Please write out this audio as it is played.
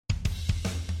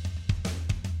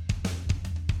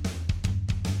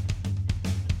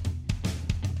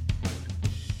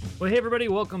Well, hey everybody,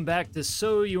 welcome back to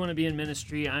So You Want to Be in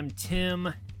Ministry. I'm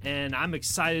Tim, and I'm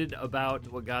excited about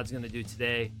what God's going to do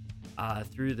today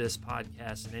through this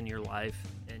podcast and in your life,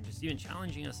 and just even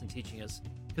challenging us and teaching us,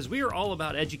 because we are all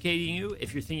about educating you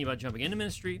if you're thinking about jumping into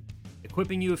ministry,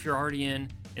 equipping you if you're already in,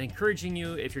 and encouraging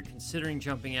you if you're considering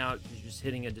jumping out because you're just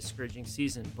hitting a discouraging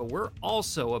season. But we're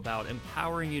also about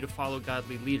empowering you to follow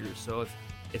godly leaders. So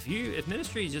if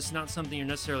ministry is just not something you're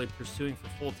necessarily pursuing for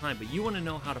full time, but you want to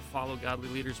know how to follow godly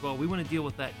leaders, well, we want to deal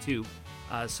with that too.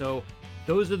 So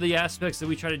those are the aspects that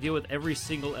we try to deal with every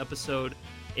single episode.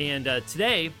 And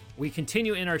today we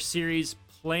continue in our series,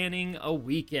 Planning a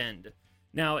Weekend.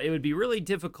 Now, it would be really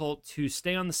difficult to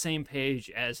stay on the same page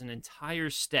as an entire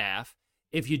staff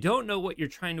if you don't know what you're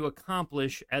trying to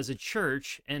accomplish as a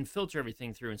church and filter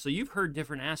everything through. And so you've heard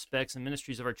different aspects and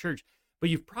ministries of our church, but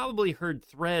you've probably heard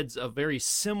threads of very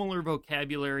similar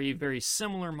vocabulary, very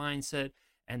similar mindset,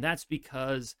 and that's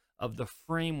because of the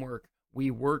framework we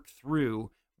work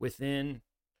through within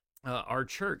our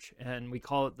church, and we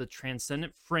call it the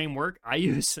Transcendent framework.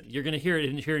 You're going to hear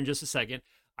it here in just a second.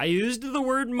 I used the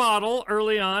word model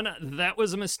early on. That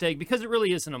was a mistake because it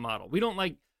really isn't a model.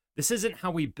 This isn't how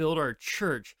we build our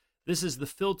church. This is the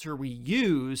filter we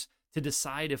use to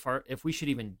decide if we should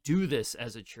even do this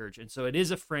as a church. And so it is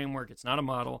a framework. It's not a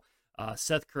model.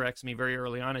 Seth corrects me very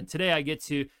early on. And today I get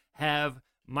to have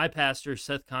my pastor,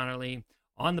 Seth Conerly,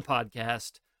 on the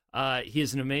podcast. He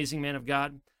is an amazing man of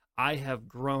God. I have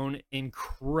grown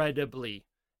incredibly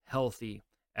healthy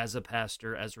as a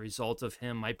pastor as a result of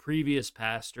him. My previous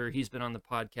pastor, he's been on the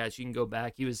podcast. You can go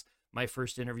back. He was my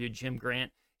first interview, Jim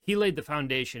Grant. He laid the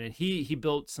foundation, and he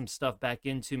built some stuff back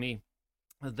into me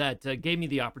that gave me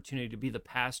the opportunity to be the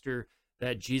pastor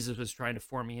that Jesus was trying to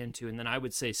form me into. And then I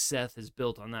would say Seth has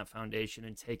built on that foundation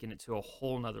and taken it to a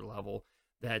whole nother level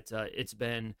that it's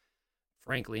been,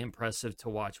 frankly, impressive to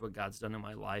watch what God's done in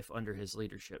my life under his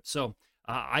leadership. So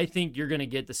I think you're going to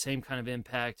get the same kind of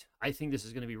impact. I think this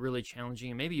is going to be really challenging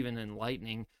and maybe even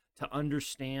enlightening to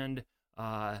understand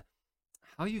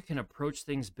how you can approach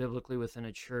things biblically within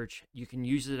a church. You can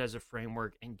use it as a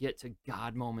framework and get to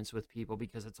God moments with people,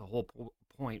 because it's a whole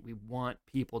point. We want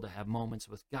people to have moments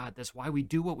with God. That's why we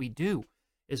do what we do,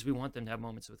 is we want them to have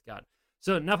moments with God.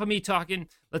 So enough of me talking.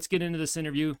 Let's get into this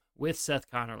interview with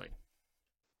Seth Conerly.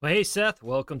 Well, hey, Seth,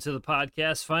 welcome to the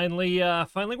podcast.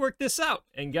 Finally worked this out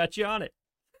and got you on it.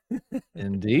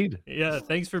 Indeed. Yeah,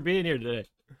 thanks for being here today.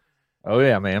 Oh,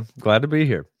 yeah, man. Glad to be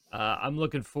here. I'm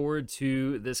looking forward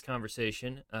to this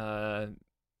conversation. A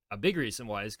big reason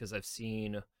why is because I've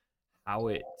seen how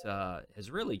it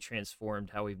has really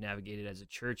transformed how we've navigated as a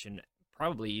church, and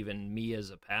probably even me as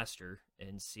a pastor,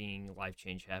 and seeing life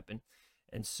change happen.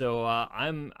 And so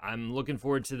I'm looking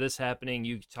forward to this happening,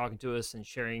 you talking to us and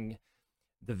sharing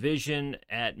the vision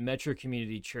at Metro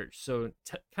Community Church. So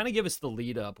kind of give us the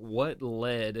lead up. What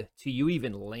led to you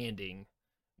even landing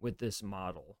with this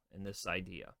model and this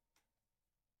idea?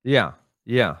 Yeah.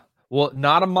 Well,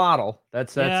 not a model.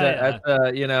 That's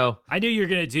you know. I knew you were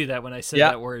going to do that when I said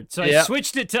that word, so I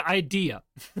switched it to idea.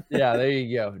 Yeah, there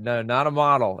you go. No, not a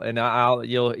model, and I'll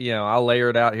layer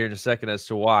it out here in a second as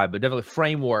to why, but definitely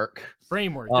framework. There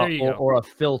you go. Or a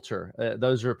filter.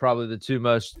 Those are probably the two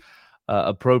most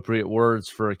appropriate words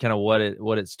for kind of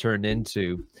what it's turned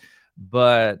into.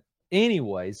 But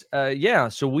anyways,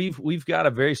 so we've got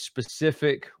a very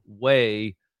specific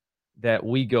way that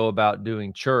we go about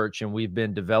doing church, and we've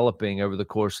been developing over the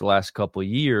course of the last couple of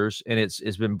years, and it's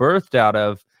been birthed out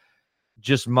of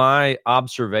just my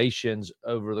observations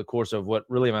over the course of what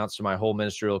really amounts to my whole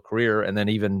ministerial career, and then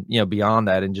even beyond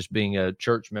that, and just being a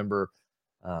church member,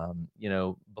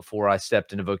 before I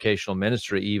stepped into vocational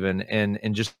ministry, even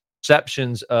and just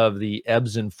perceptions of the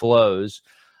ebbs and flows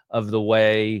of the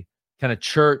way kind of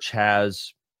church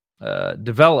has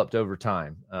developed over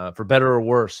time, for better or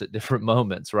worse at different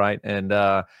moments, right? And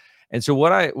so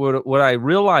what I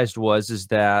realized is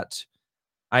that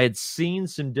I had seen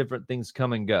some different things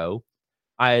come and go.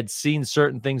 I had seen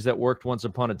certain things that worked once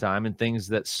upon a time, and things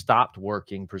that stopped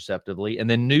working perceptibly, and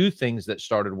then new things that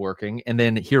started working, and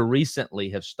then here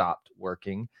recently have stopped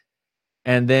working.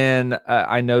 And then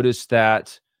I noticed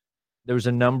that there was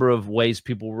a number of ways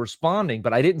people were responding,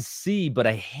 but I didn't see but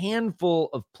a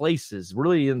handful of places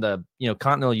really in the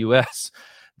continental US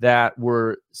that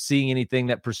were seeing anything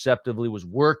that perceptively was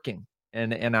working.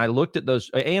 And I looked at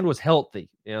those and was healthy.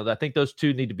 I think those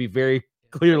two need to be very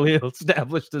clearly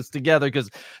established as together, because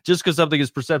just because something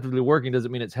is perceptively working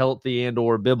doesn't mean it's healthy and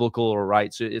or biblical or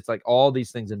right. So it's like all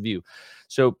these things in view.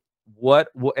 So so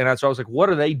I was like, what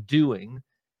are they doing?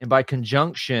 And by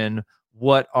conjunction,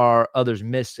 what are others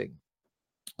missing?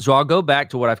 So I'll go back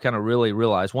to what I've kind of really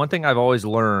realized. One thing I've always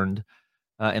learned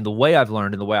and the way I've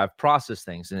learned and the way I've processed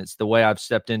things. And it's the way I've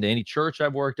stepped into any church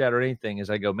I've worked at or anything is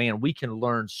I go, man, we can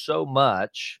learn so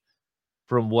much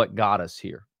from what got us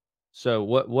here. So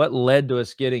what led to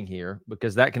us getting here,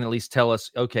 because that can at least tell us,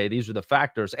 okay, these are the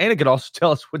factors. And it could also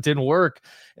tell us what didn't work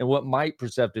and what might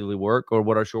perceptively work or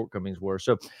what our shortcomings were.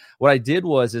 So what I did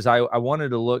is I wanted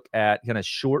to look at kind of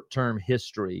short-term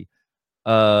history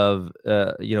of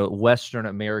Western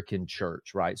American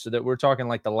church, right? So that we're talking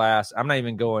like the last, I'm not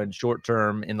even going short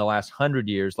term in the last 100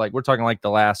 years, like we're talking like the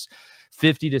last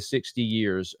 50 to 60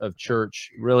 years of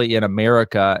church really in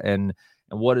America, and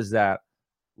what does that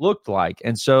look like?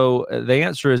 And so the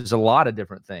answer is a lot of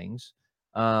different things.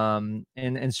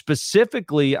 And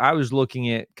specifically, I was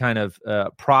looking at kind of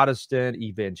Protestant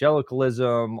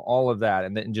evangelicalism, all of that,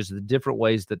 and then just the different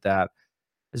ways that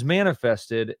is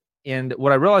manifested. And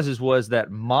what I realized was that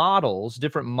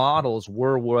different models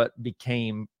were what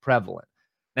became prevalent.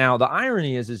 Now, the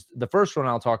irony is the first one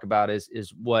I'll talk about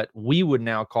is what we would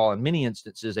now call in many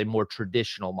instances a more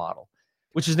traditional model,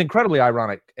 which is an incredibly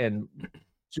ironic and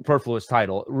superfluous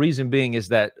title. Reason being is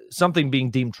that something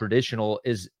being deemed traditional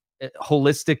is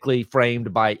holistically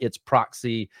framed by its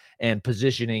proxy and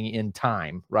positioning in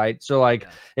time, right? So like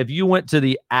if you went to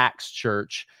the Acts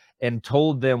church and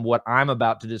told them what I'm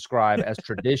about to describe as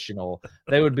traditional,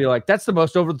 they would be like, that's the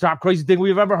most over-the-top crazy thing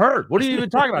we've ever heard. What are you even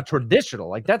talking about? Traditional?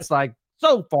 Like, that's like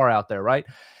so far out there, right?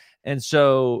 And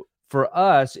so for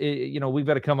us, we've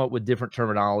got to come up with different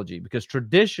terminology, because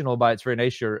traditional by its very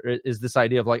nature is this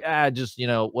idea of like, just,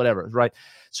 whatever, right?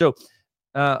 So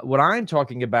what I'm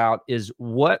talking about is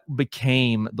what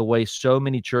became the way so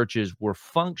many churches were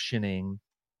functioning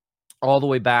all the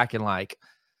way back in like,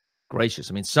 gracious.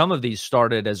 I mean, some of these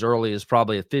started as early as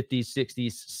probably the 50s,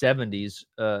 60s, 70s,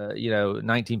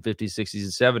 1950s, 60s,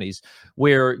 and 70s,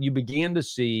 where you began to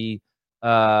see,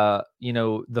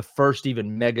 the first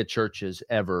even mega churches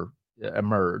ever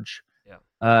emerge.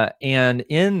 And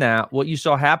in that, what you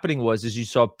saw happening is you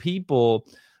saw people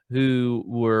who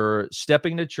were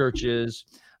stepping to churches,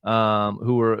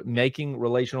 who were making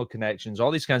relational connections,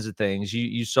 all these kinds of things.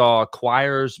 You saw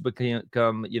choirs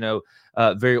become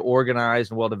very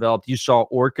organized and well-developed. You saw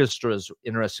orchestras,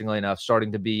 interestingly enough,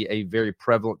 starting to be a very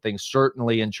prevalent thing,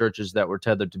 certainly in churches that were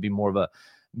tethered to be more of a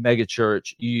mega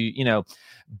church.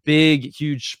 Big,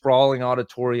 huge, sprawling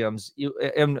auditoriums,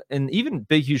 and even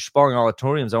big, huge, sprawling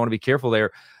auditoriums, I want to be careful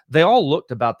there. They all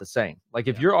looked about the same. Like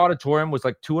if your auditorium was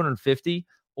like 250,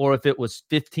 or if it was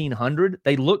 1,500,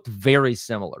 they looked very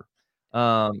similar.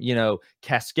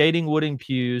 Cascading wooden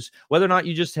pews, whether or not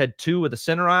you just had 2 with a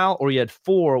center aisle or you had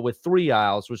 4 with 3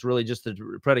 aisles was really just the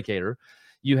predicator.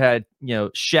 You had,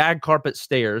 shag carpet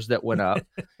stairs that went up.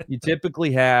 You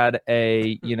typically had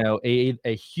a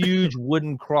huge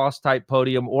wooden cross type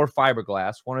podium or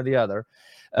fiberglass, one or the other.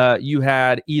 You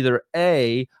had either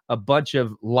a bunch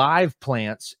of live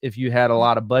plants if you had a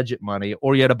lot of budget money,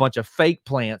 or you had a bunch of fake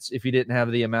plants if you didn't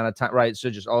have the amount of time, right? So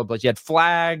just all the place. You had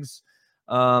flags,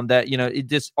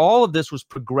 all of this was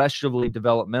progressively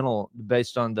developmental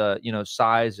based on the,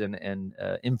 size and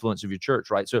influence of your church,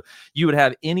 right? So you would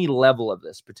have any level of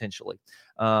this potentially.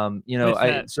 What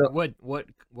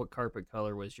carpet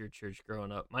color was your church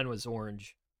growing up? Mine was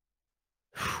orange.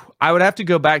 I would have to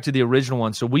go back to the original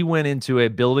one. So we went into a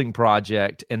building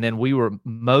project, and then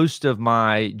most of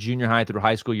my junior high through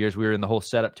high school years, we were in the whole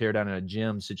setup, tear down in a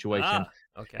gym situation.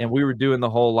 Okay. And we were doing the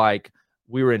whole,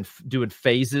 we were doing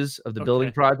phases of the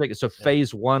building project. So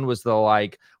phase 1 was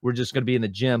we're just going to be in the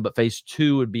gym, but phase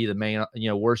 2 would be the main,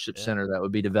 worship center that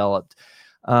would be developed.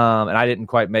 And I didn't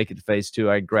quite make it to phase 2.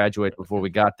 I graduated before we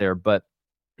got there, but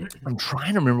I'm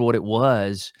trying to remember what it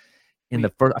was. In the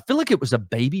first, I feel like it was a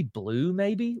baby blue,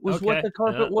 maybe was what the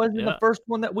carpet was in the first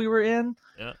one that we were in.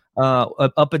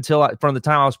 Up until from the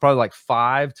time I was probably like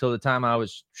 5 till the time I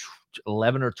was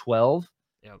 11 or 12.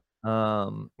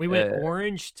 We went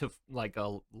orange to like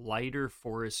a lighter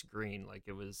forest green. Like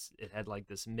it had like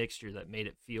this mixture that made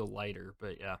it feel lighter.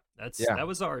 But that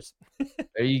was ours.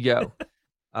 There you go.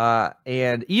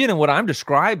 And even in what I'm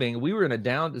describing, we were in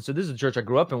so this is a church I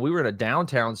grew up in. We were in a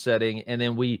downtown setting, and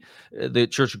then the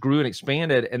church grew and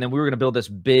expanded, and then we were going to build this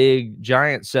big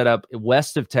giant setup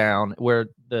west of town where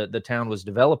the town was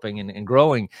developing and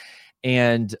growing.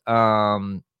 And,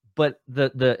 but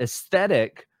the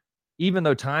aesthetic, even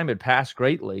though time had passed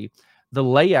greatly, the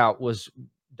layout was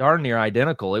darn near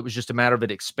identical. It was just a matter of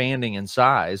it expanding in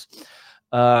size.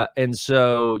 And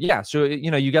so, you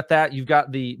got that. You've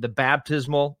got the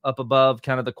baptismal up above,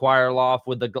 kind of the choir loft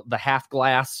with the half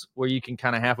glass where you can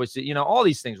kind of halfway see, all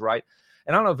these things, right?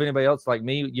 And I don't know if anybody else like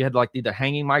me, you had like either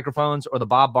hanging microphones or the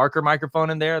Bob Barker microphone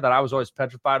in there that I was always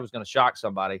petrified was going to shock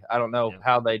somebody. I don't know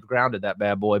how they grounded that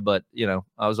bad boy, but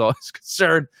I was always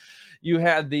concerned. You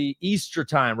had the Easter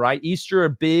time, right? Easter,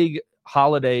 big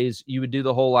holidays. You would do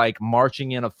the whole like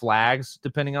marching in of flags,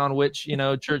 depending on which,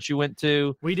 church you went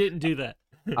to. We didn't do that.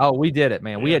 Oh, we did it,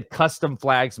 man. We had custom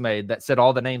flags made that said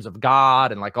all the names of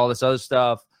God and like all this other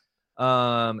stuff.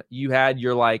 You had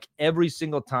your like every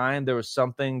single time there was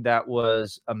something that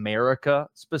was America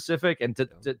specific. And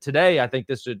today, I think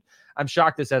I'm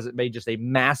shocked this hasn't made just a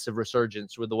massive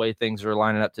resurgence with the way things are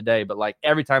lining up today. But like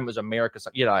every time it was America,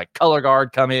 like color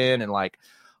guard come in and like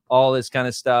all this kind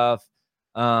of stuff.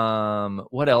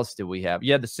 What else did we have?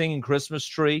 You had the singing Christmas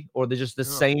tree or just the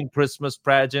same Christmas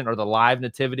pageant or the live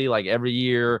nativity, like every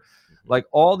year, like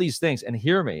all these things. And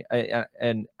hear me,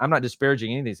 and I'm not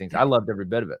disparaging any of these things. I loved every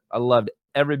bit of it. I loved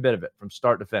every bit of it from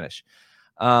start to finish.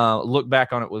 Look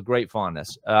back on it with great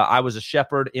fondness. I was a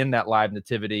shepherd in that live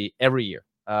nativity every year.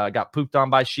 Got pooped on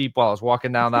by sheep while I was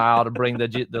walking down the aisle to bring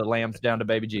the lambs down to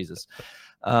baby Jesus.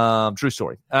 True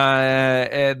story.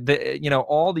 And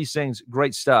all these things,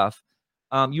 great stuff.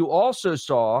 You also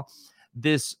saw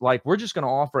this, like, we're just going to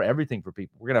offer everything for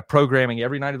people. We're going to have programming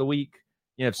every night of the week.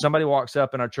 If somebody walks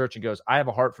up in our church and goes, I have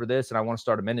a heart for this and I want to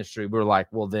start a ministry, we're like,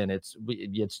 well, then it's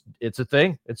a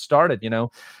thing. It started,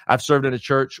 I've served in a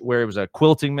church where it was a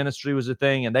quilting ministry was a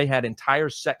thing. And they had entire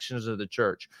sections of the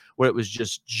church where it was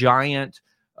just giant,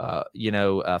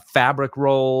 fabric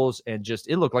rolls and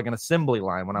it looked like an assembly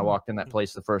line when I walked in that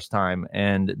place the first time.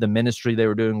 And the ministry they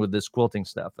were doing with this quilting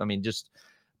stuff. I mean, just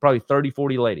probably 30,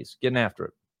 40 ladies getting after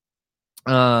it.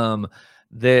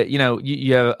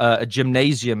 You have a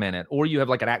gymnasium in it, or you have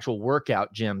like an actual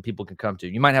workout gym people can come to.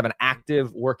 You might have an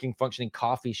active working functioning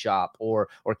coffee shop or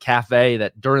cafe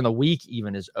that during the week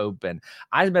even is open.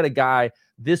 I met a guy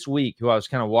this week who I was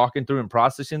kind of walking through and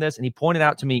processing this, and he pointed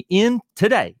out to me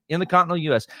today in the continental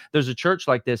US, there's a church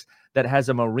like this that has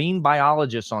a marine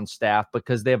biologist on staff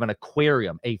because they have an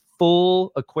aquarium, a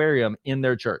full aquarium in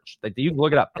their church. Like, you can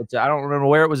look it up. I don't remember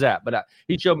where it was at, but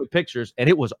he showed me pictures, and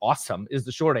it was awesome. Is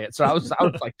the short answer. I was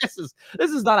like, this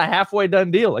is not a halfway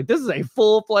done deal. Like, this is a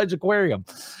full-fledged aquarium.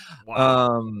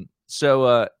 Wow.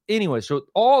 Anyway, so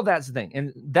all that's the thing,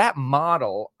 and that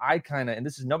model, and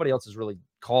this is nobody else has really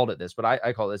called it this, but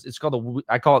I call this.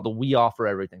 I call it the we offer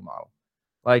everything model.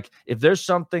 Like, if there's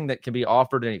something that can be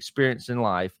offered and experienced in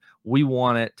life, we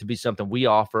want it to be something we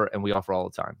offer, and we offer all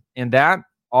the time. And that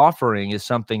offering is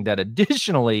something that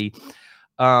additionally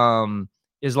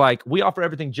is like, we offer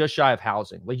everything just shy of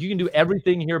housing. Like, you can do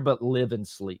everything here but live and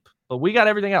sleep. But we got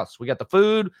everything else. We got the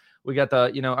food. We got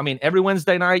every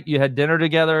Wednesday night you had dinner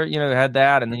together, had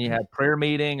that. And then you had prayer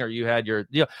meeting, or you had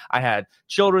I had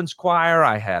children's choir.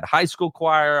 I had high school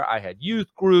choir. I had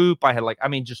youth group. I had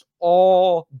just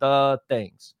all the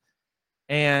things.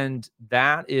 And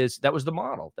that was the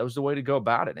model. That was the way to go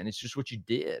about it. And it's just what you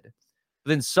did. But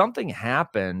then something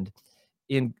happened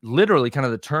in literally kind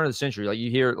of the turn of the century. Like, you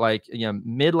hear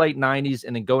mid-late 90s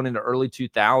and then going into early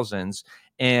 2000s.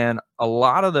 And a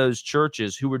lot of those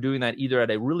churches who were doing that either at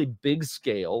a really big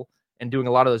scale and doing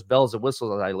a lot of those bells and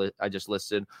whistles that I just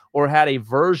listed, or had a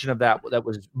version of that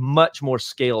was much more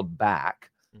scaled back,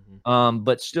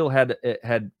 but still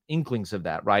had inklings of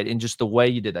that, right? And just the way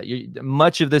you did that.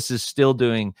 Much of this is still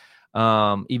doing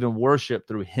even worship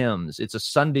through hymns. It's a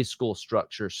Sunday school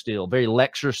structure still, very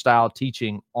lecture style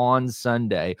teaching on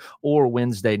Sunday or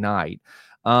Wednesday night,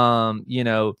 that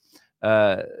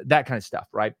kind of stuff,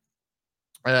 right?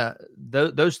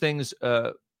 Those things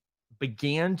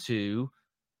began to,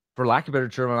 for lack of better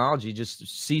terminology, just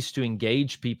cease to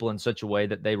engage people in such a way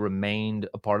that they remained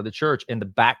a part of the church. And the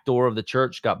back door of the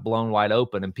church got blown wide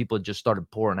open, and people just started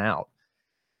pouring out.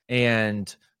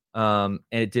 And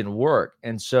it didn't work.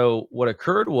 And so what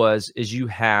occurred is you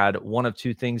had one of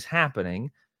two things happening.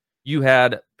 You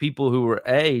had people who were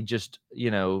I'd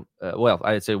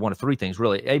say one of three things,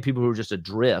 really. A, people who were just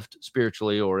adrift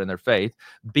spiritually or in their faith.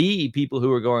 B, people who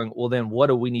were going, well, then what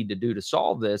do we need to do to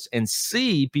solve this? And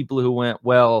C, people who went,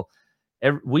 well,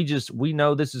 we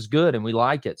know this is good and we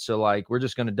like it. So we're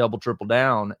just going to double, triple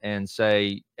down and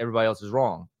say everybody else is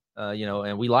wrong,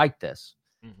 and we like this.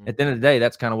 Mm-hmm. At the end of the day,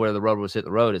 that's kind of where the rubber was hit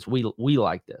the road. Is we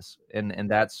like this, and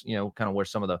that's kind of where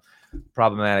some of the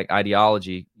problematic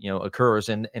ideology occurs.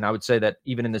 And I would say that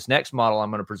even in this next model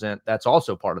I'm going to present, that's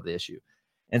also part of the issue.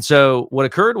 And so what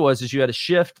occurred is you had a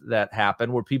shift that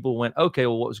happened where people went, okay,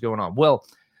 well, what was going on? Well,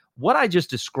 what I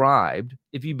just described,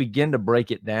 if you begin to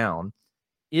break it down,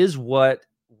 is what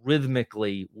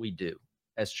rhythmically we do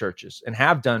as churches and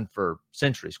have done for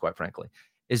centuries, quite frankly.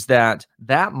 Is that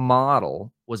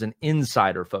model was an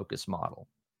insider-focused model.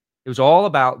 It was all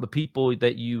about the people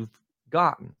that you've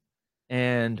gotten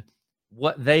and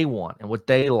what they want and what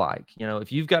they like. You know,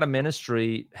 if you've got a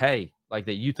ministry, hey, like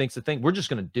that you think's the thing, we're just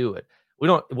going to do it. We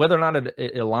don't, whether or not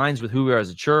it aligns with who we are as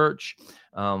a church,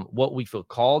 what we feel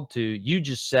called to, you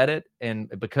just said it. And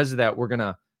because of that, we're going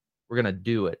to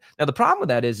do it. Now, the problem with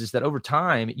that is that over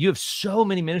time, you have so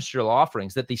many ministerial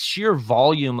offerings that the sheer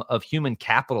volume of human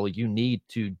capital you need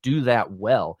to do that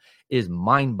well is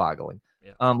mind-boggling,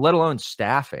 let alone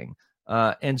staffing.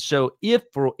 And so if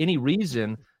for any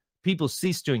reason people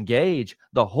cease to engage,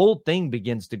 the whole thing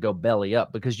begins to go belly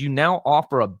up because you now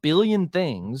offer a billion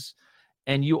things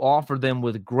and you offer them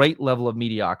with great level of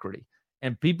mediocrity.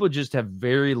 And people just have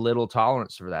very little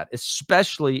tolerance for that,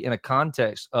 especially in a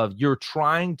context of you're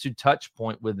trying to touch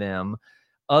point with them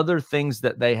other things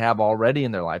that they have already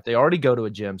in their life. They already go to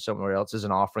a gym somewhere else as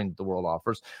an offering that the world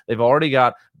offers. They've already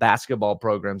got basketball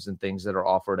programs and things that are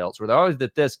offered elsewhere. They're always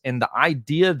at this. And the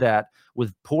idea that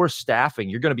with poor staffing,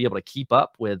 you're going to be able to keep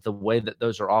up with the way that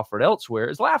those are offered elsewhere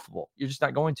is laughable. You're just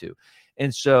not going to.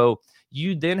 And so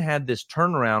you then had this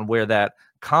turnaround where that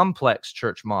complex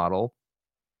church model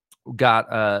got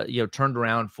turned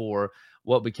around for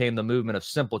what became the movement of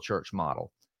simple church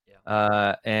model.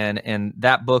 And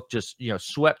that book just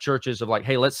swept churches of like,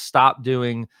 hey, let's stop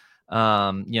doing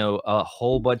a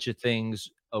whole bunch of things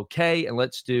okay, and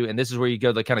and this is where you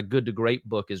go, the kind of good to great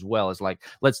book as well, is like,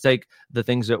 let's take the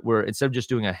things that were, instead of just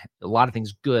doing a lot of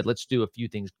things good, let's do a few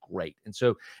things great. And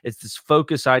so it's this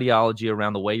focus ideology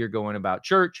around the way you're going about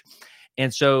church.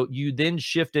 And so you then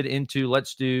shifted into,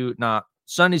 let's do not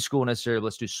Sunday school necessarily,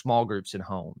 let's do small groups in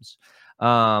homes.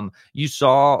 You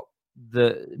saw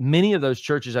many of those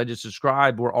churches I just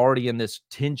described were already in this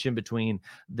tension between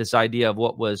this idea of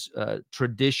what was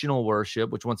traditional worship,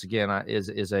 which once again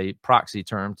is a proxy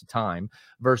term to time,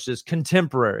 versus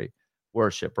contemporary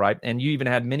worship, right? And you even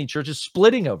had many churches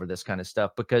splitting over this kind of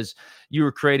stuff because you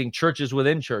were creating churches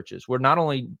within churches where not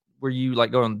only were you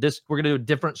like going, this, we're going to do a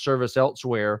different service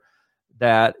elsewhere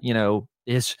that,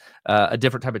 is a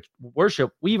different type of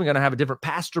worship. We even going to have a different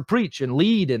pastor preach and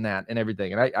lead in that and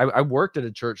everything. And I worked at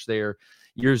a church there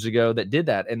years ago that did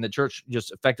that. And the church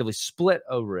just effectively split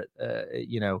over it,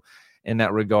 in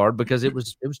that regard, because it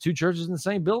was two churches in the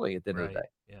same building at the end of the day.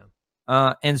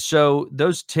 Yeah. And so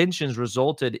those tensions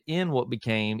resulted in what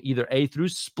became either A, through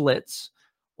splits,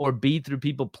 or B, through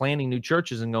people planning new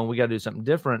churches and going, we got to do something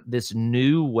different. This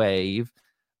new wave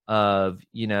of,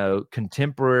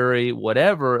 contemporary,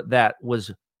 whatever, that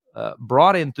was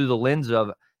brought in through the lens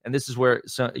of, and this is where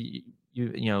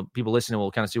people listening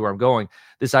will kind of see where I'm going,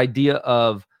 this idea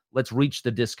of let's reach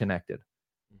the disconnected.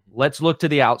 Mm-hmm. Let's look to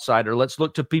the outsider. Let's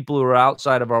look to people who are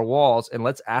outside of our walls, and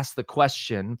let's ask the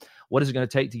question, what is it going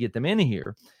to take to get them in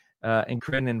here and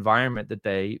create an environment that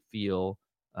they feel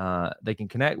they can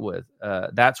connect with.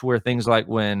 That's where things like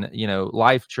when,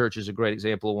 Life Church is a great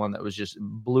example of one that was just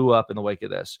blew up in the wake of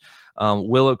this.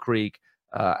 Willow Creek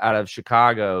out of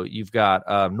Chicago, you've got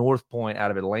North Point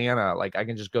out of Atlanta. Like, I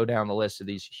can just go down the list of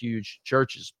these huge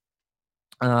churches.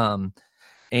 And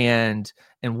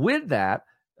with that,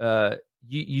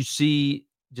 you see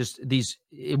just these,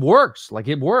 it works.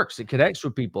 It connects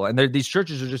with people. And these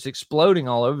churches are just exploding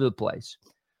all over the place.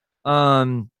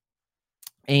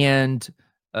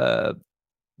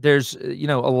 There's,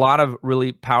 a lot of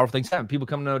really powerful things happen. People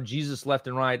come to know Jesus left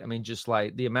and right. I mean, just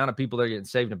like the amount of people that are getting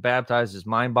saved and baptized is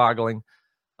mind-boggling.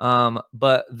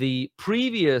 But the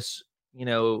previous,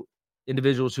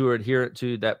 individuals who are adherent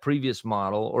to that previous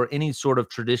model, or any sort of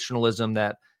traditionalism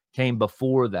that came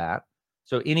before that,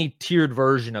 so any tiered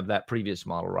version of that previous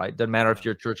model, right? Doesn't matter if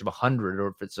you're a church of 100 or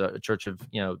if it's a church of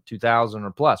 2,000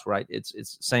 or plus, right? It's the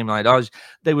same ideology.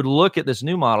 They would look at this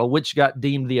new model, which got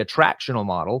deemed the attractional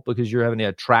model because you're having to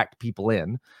attract people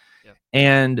in,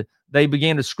 and they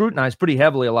began to scrutinize pretty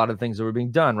heavily a lot of things that were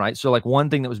being done, right? So like one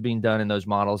thing that was being done in those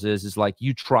models is like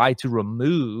you try to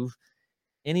remove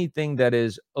anything that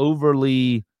is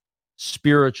overly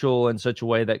spiritual in such a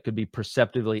way that could be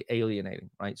perceptively alienating,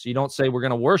 right? So you don't say we're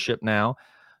going to worship now.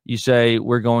 You say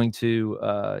we're going to,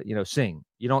 sing.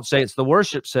 You don't say it's the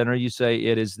worship center. You say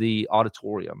it is the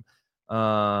auditorium.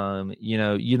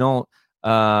 You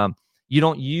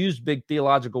don't use big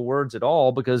theological words at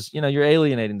all because, you're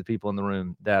alienating the people in the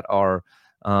room that are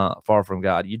far from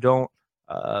God. You don't,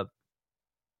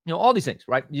 all these things,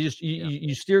 right?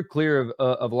 You steer clear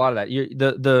of a lot of that.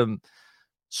 The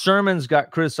sermons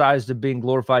got criticized of being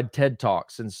glorified TED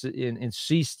Talks and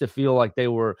ceased to feel like they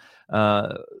were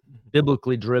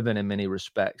biblically driven in many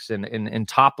respects. And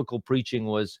topical preaching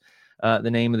was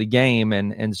the name of the game.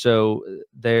 And so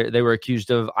they were accused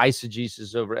of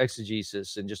eisegesis over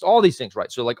exegesis and just all these things,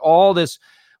 right? So like all this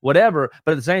whatever.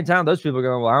 But at the same time, those people are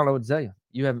going, well, I don't know what to tell you.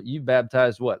 You've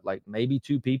baptized what, like maybe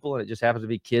 2 people, and it just happens to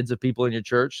be kids of people in your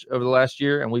church over the last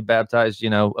year, and we baptized,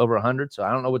 over 100. So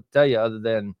I don't know what to tell you other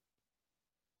than,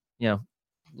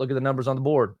 look at the numbers on the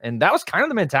board. And that was kind of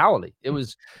the mentality. It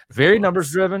was very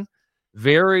numbers driven,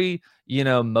 very,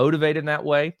 motivated in that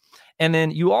way. And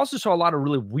then you also saw a lot of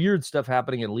really weird stuff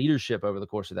happening in leadership over the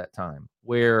course of that time,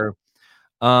 where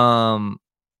the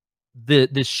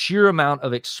sheer amount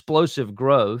of explosive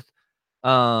growth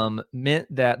meant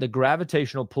that the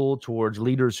gravitational pull towards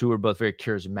leaders who were both very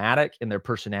charismatic in their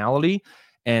personality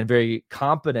and very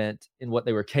competent in what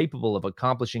they were capable of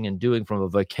accomplishing and doing from a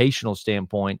vocational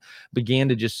standpoint began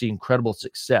to just see incredible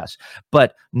success.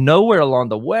 But nowhere along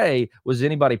the way was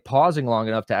anybody pausing long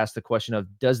enough to ask the question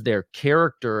of, does their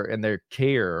character and their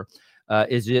care,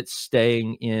 is it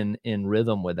staying in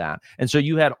rhythm with that? And so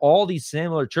you had all these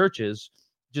similar churches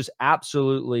just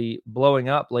absolutely blowing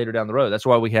up later down the road. That's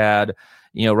why we had,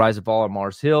 Rise and Fall on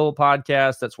Mars Hill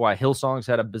podcast. That's why Hillsong's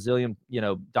had a bazillion,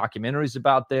 documentaries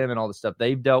about them and all the stuff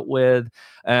they've dealt with.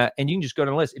 And you can just go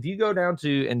down the list. If you go down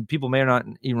to, and people may not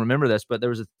even remember this, but there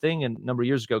was a thing a number of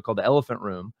years ago called the Elephant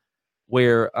Room,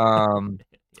 where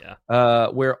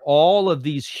where all of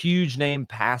these huge name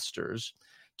pastors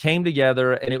came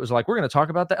together, and it was like, we're going to talk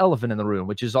about the elephant in the room,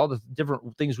 which is all the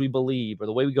different things we believe or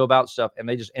the way we go about stuff. And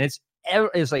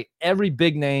it's like every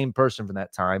big name person from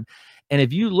that time. And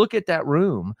if you look at that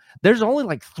room, there's only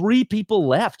like 3 people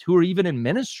left who are even in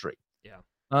ministry. Yeah.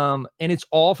 And it's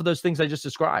all for those things I just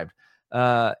described.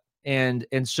 And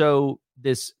so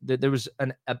there was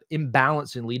an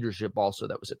imbalance in leadership also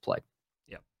that was at play.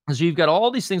 And so you've got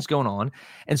all these things going on.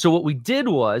 And so what we did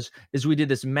is we did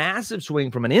this massive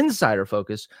swing from an insider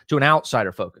focus to an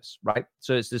outsider focus, right?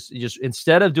 So it's this, just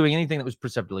instead of doing anything that was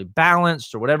perceptibly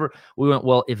balanced or whatever, we went,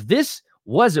 well, if this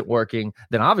wasn't working,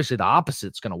 then obviously the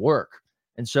opposite's going to work.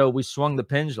 And so we swung the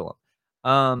pendulum.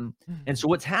 And so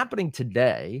what's happening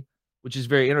today, which is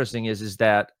very interesting, is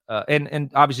that,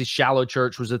 and obviously shallow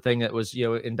church was the thing that was,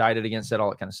 indicted against that, all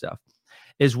that kind of stuff,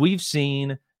 is we've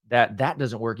seen that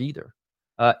doesn't work either.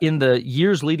 In the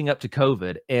years leading up to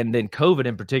COVID, and then COVID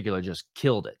in particular just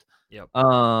killed it. Yep.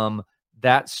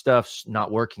 That stuff's not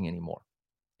working anymore.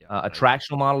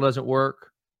 Attractional model doesn't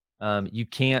work. You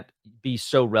can't be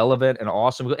so relevant and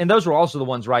awesome. And those were also the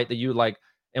ones, right, that you like,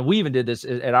 and we even did this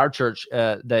at our church,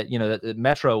 that at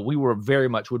Metro, we were very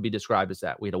much would be described as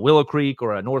that. We had a Willow Creek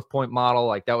or a North Point model.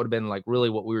 Like that would have been like really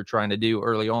what we were trying to do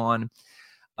early on.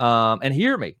 And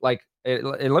hear me, like,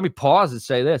 and let me pause and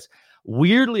say this.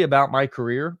 Weirdly about my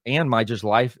career and my just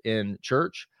life in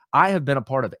church, I have been a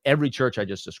part of every church I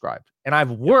just described. And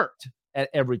I've worked at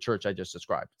every church I just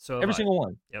described. So every single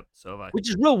one. Yep. So have I. Which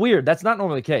is real weird. That's not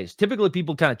normally the case. Typically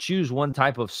people kind of choose one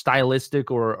type of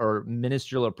stylistic or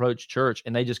ministerial approach church,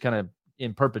 and they just kind of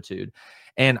in perpetuity.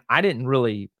 And I didn't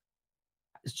really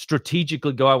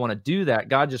strategically go, I want to do that.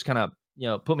 God just kind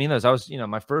of, put me in those. I was,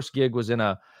 my first gig was in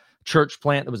a church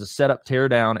plant that was a setup tear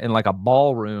down in like a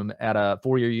ballroom at a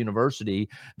 4-year university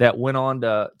that went on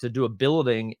to do a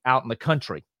building out in the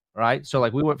country. Right. So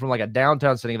like we went from like a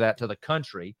downtown setting of that to the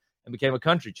country and became a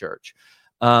country church.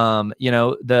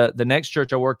 The next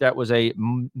church I worked at was a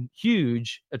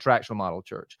huge attractional model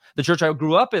church. The church I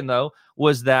grew up in, though,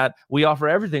 was that we offer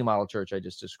everything model church I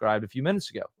just described a few minutes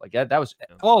ago. Like that was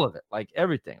all of it, like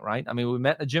everything, right? I mean, we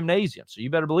met in a gymnasium, so you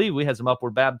better believe we had some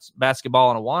upward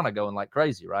basketball and Awana going like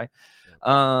crazy, right?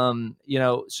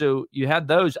 So you had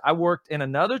those. I worked in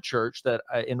another church that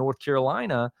in North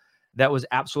Carolina that was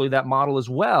absolutely that model as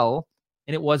well,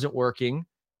 and it wasn't working.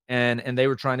 And they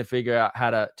were trying to figure out how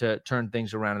to turn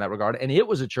things around in that regard. And it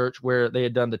was a church where they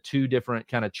had done the 2 different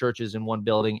kind of churches in one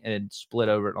building and split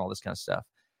over it and all this kind of stuff.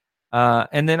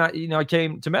 And then I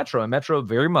came to Metro, and Metro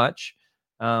very much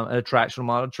an attractional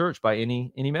model church by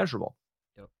any measurable.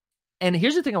 Yep. And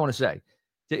here's the thing I want to say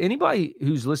to anybody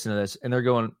who's listening to this and they're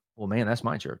going, well, man, that's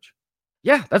my church.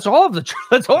 Yeah, that's all of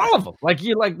that's all of them.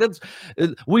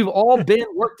 We've all been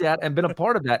worked at and been a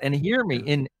part of that. And hear me,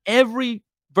 in every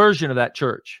version of that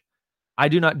church, I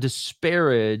do not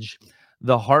disparage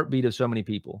the heartbeat of so many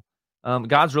people.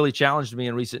 God's really challenged me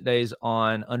in recent days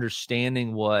on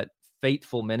understanding what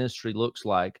faithful ministry looks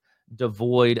like,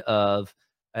 devoid of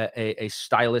a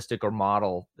stylistic or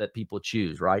model that people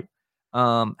choose, right?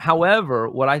 However,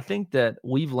 what I think that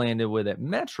we've landed with at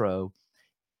Metro,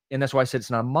 and that's why I said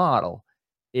it's not a model,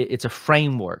 it's a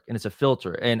framework and it's a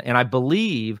filter. And I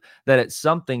believe that it's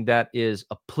something that is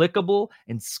applicable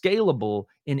and scalable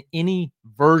in any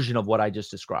version of what I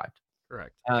just described.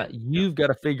 Correct. You've got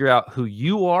to figure out who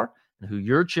you are and who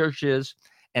your church is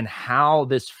and how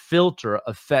this filter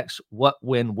affects what,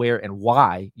 when, where, and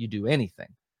why you do anything.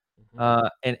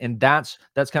 And that's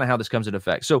kind of how this comes into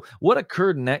effect. So what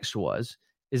occurred next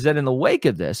is that in the wake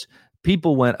of this,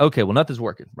 people went, okay, well, nothing's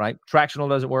working, right? Tractional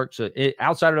doesn't work. So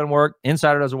outsider doesn't work.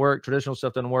 Insider doesn't work. Traditional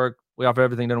stuff doesn't work. We offer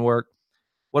everything, doesn't work.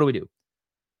 What do we do?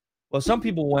 Well, some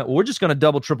people went, well, we're just going to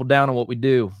double, triple down on what we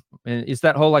do. And it's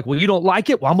that whole like, well, you don't like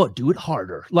it? Well, I'm going to do it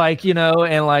harder. Like,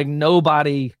 and like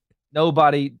nobody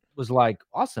was like,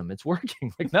 awesome, it's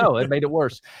working. Like, no, it made it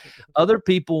worse. Other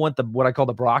people went what I call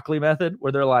the broccoli method,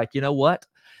 where they're like, you know what?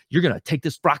 You're going to take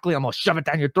this broccoli, I'm going to shove it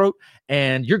down your throat,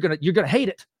 and you're going to hate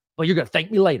it, but you're going to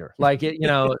thank me later. Like it,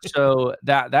 so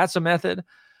that's a method.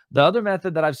 The other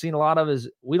method that I've seen a lot of is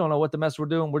we don't know what the mess we're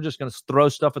doing. We're just going to throw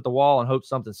stuff at the wall and hope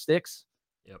something sticks.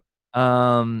 Yep.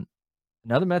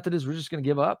 Another method is we're just going to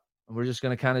give up, and we're just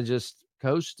going to kind of just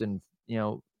coast and,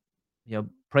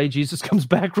 pray Jesus comes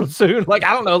back real soon. Like,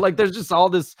 I don't know, like there's just all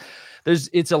this,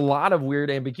 it's a lot of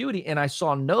weird ambiguity. And I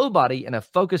saw nobody in a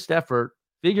focused effort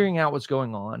figuring out what's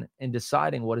going on and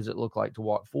deciding what does it look like to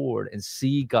walk forward and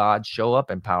see God show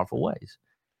up in powerful ways.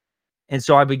 And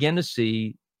so I began to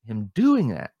see him doing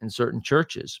that in certain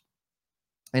churches.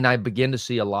 And I began to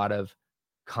see a lot of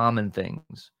common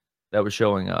things that were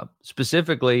showing up.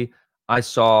 Specifically, I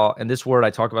saw, and this word I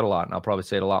talk about a lot, and I'll probably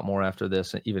say it a lot more after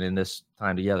this, even in this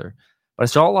time together, but I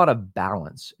saw a lot of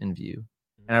balance in view.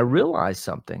 And I realized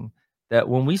something, that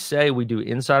when we say we do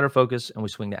insider focus and we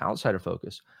swing to outsider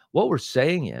focus, what we're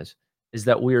saying is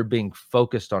that we are being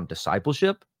focused on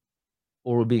discipleship,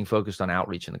 or we're being focused on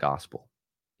outreach in the gospel.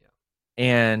 Yeah.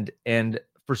 And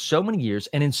for so many years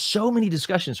and in so many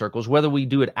discussion circles, whether we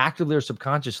do it actively or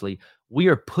subconsciously, we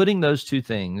are putting those two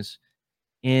things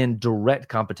in direct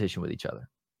competition with each other.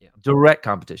 Yeah. Direct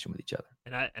competition with each other.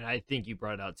 And I think you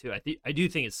brought it out too. I do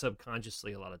think it's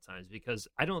subconsciously a lot of times, because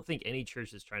I don't think any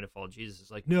church is trying to follow Jesus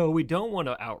is like, no, we don't want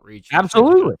to outreach.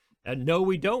 Absolutely. And no,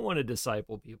 we don't want to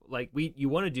disciple people. Like you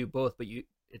want to do both, but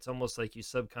it's almost like you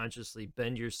subconsciously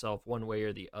bend yourself one way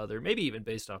or the other, maybe even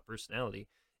based off personality.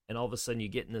 And all of a sudden you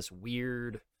get in this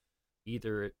weird,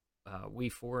 either we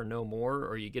for no more,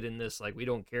 or you get in this, like, we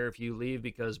don't care if you leave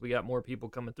because we got more people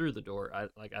coming through the door.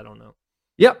 I don't know.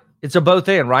 Yep. It's a both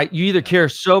and, right? You either care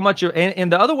so much,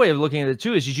 and the other way of looking at it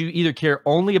too is you either care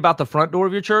only about the front door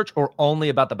of your church or only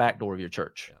about the back door of your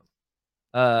church.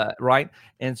 Yeah. Right.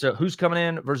 And so who's coming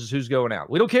in versus who's going out?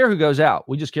 We don't care who goes out.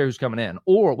 We just care who's coming in,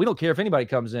 or we don't care if anybody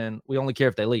comes in. We only care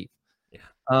if they leave.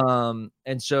 Yeah.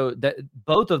 And so that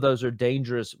both of those are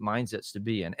dangerous mindsets to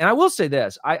be in. And I will say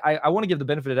this, I want to give the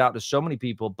benefit of the doubt to so many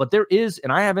people, but there is,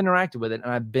 and I have interacted with it,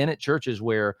 and I've been at churches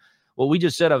where what we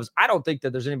just said I don't think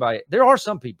that there's anybody, there are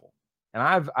some people, and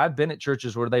I've been at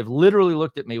churches where they've literally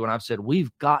looked at me when I've said,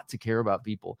 we've got to care about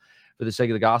people for the sake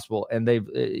of the gospel. And they've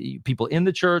people in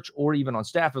the church or even on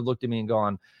staff have looked at me and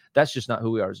gone, that's just not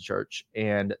who we are as a church,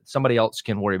 and somebody else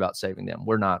can worry about saving them.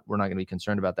 We're not going to be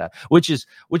concerned about that, which is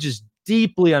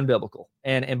deeply unbiblical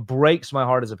and breaks my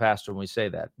heart as a pastor when we say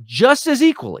that, just as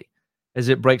equally as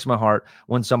it breaks my heart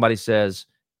when somebody says,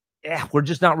 yeah, we're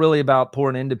just not really about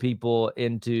pouring into people,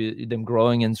 into them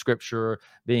growing in scripture,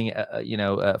 being,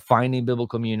 finding biblical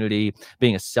community,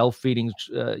 being a self-feeding,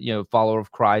 follower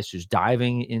of Christ who's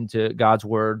diving into God's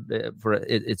word for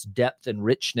its depth and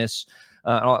richness.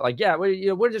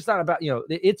 We're just not about,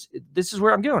 this is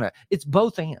where I'm going at. It's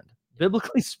both and.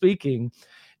 Biblically speaking,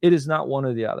 it is not one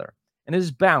or the other. And it is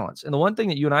balance. And the one thing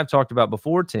that you and I have talked about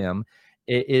before, Tim,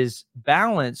 is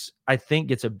balance, I think,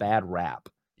 gets a bad rap.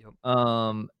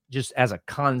 Yep. Just as a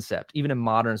concept, even in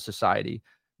modern society,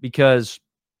 because,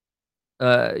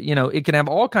 it can have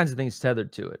all kinds of things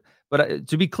tethered to it. But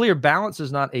to be clear, balance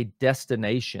is not a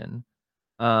destination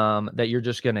that you're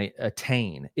just going to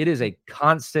attain. It is a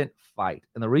constant fight.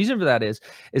 And the reason for that is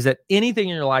that anything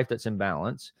in your life that's in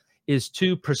balance is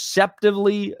two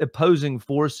perceptively opposing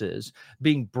forces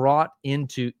being brought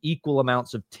into equal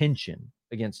amounts of tension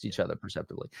against each other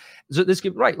perceptively. So this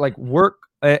could, right, like work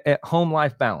at home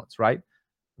life balance, right?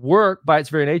 Work by its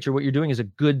very nature, what you're doing is a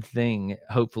good thing,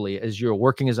 hopefully, as you're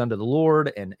working as unto the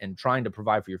Lord and trying to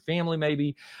provide for your family,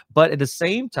 maybe. But at the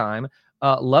same time,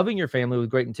 loving your family with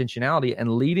great intentionality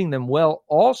and leading them well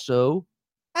also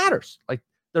matters. Like,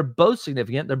 they're both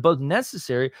significant, they're both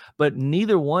necessary, but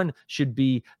neither one should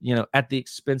be, at the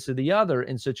expense of the other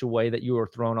in such a way that you are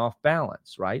thrown off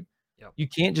balance, right? Yep. You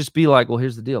can't just be like, well,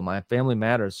 here's the deal. My family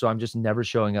matters, so I'm just never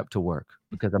showing up to work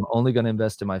because I'm only going to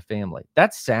invest in my family.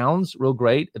 That sounds real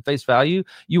great at face value.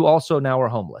 You also now are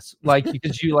homeless,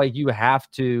 because you have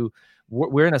to.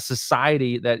 We're in a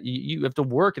society that you have to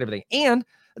work and everything. And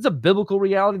That's a biblical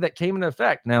reality that came into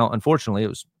effect. Now, unfortunately, it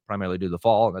was primarily due to the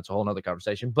fall, and that's a whole nother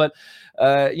conversation. But,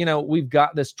 we've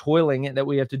got this toiling that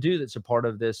we have to do that's a part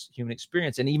of this human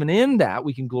experience. And even in that,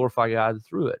 we can glorify God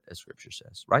through it, as Scripture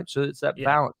says, right? So it's that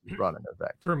balance brought into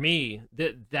effect. For me,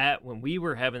 that when we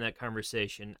were having that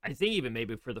conversation, I think even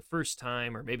maybe for the first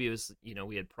time, or maybe it was,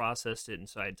 we had processed it, and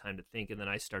so I had time to think, and then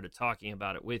I started talking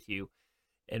about it with you.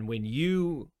 And when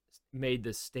you made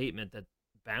this statement that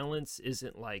balance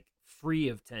isn't like free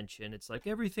of tension, it's like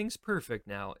everything's perfect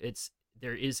now.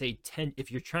 There is a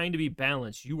if you're trying to be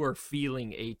balanced, you are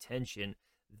feeling a tension.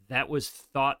 That was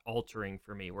thought altering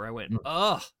for me, where I went,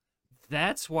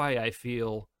 that's why I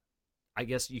feel, I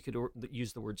guess you could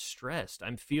use the word stressed.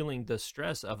 I'm feeling the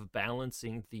stress of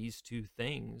balancing these two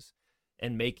things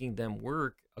and making them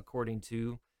work according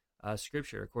to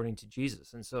Scripture, according to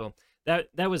Jesus. And so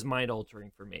that was mind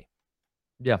altering for me.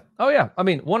 Yeah. Oh, yeah. I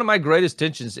mean, one of my greatest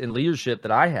tensions in leadership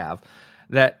that I have,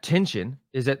 that tension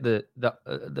is at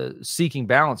the seeking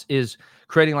balance is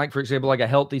creating, like, for example, like a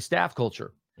healthy staff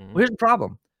culture. Well, here's the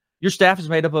problem. Your staff is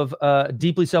made up of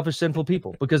deeply selfish, sinful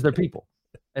people, because they're people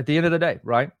at the end of the day,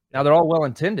 right? Now, they're all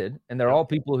well-intended, and they're all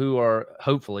people who are,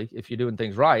 hopefully, if you're doing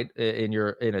things right in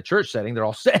a church setting, they're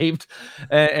all saved,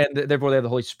 and therefore they have the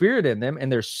Holy Spirit in them, and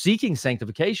they're seeking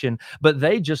sanctification. But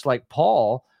they, just like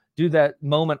Paul, do that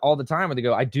moment all the time where they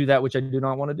go, I do that which I do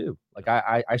not want to do. Like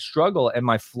I struggle, and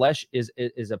my flesh is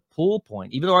a pull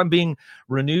point. Even though I'm being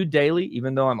renewed daily,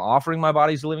 even though I'm offering my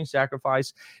body as a living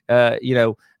sacrifice,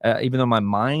 even though my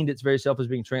mind, its very self, is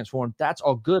being transformed, that's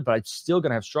all good, but I'm still going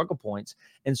to have struggle points.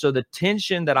 And so the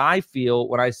tension that I feel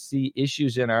when I see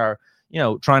issues in our,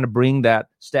 trying to bring that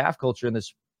staff culture in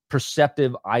this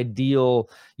perceptive, ideal,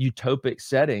 utopic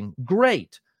setting,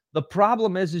 great. The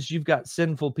problem is you've got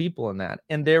sinful people in that,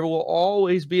 and there will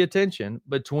always be a tension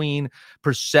between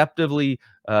perceptively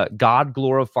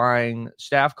God-glorifying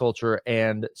staff culture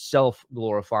and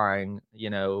self-glorifying,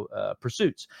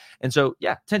 pursuits. And so,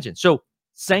 tension. So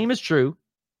same is true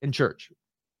in church.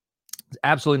 It's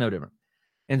absolutely no different.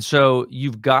 And so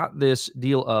you've got this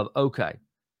deal of, okay,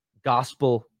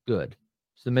 gospel good.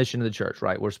 It's the mission of the church,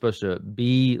 right? We're supposed to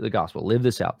be the gospel, live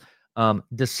this out.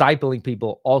 Discipling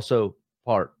people, also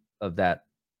part of that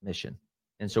mission.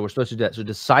 And so we're supposed to do that. So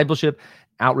discipleship,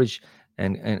 outreach,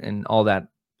 and all that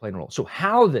playing a role. So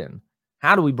how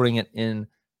do we bring it into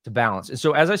balance? And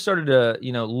so as I started to,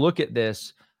 look at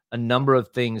this, a number of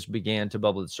things began to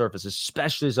bubble to the surface,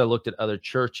 especially as I looked at other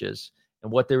churches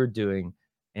and what they were doing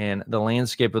and the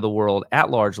landscape of the world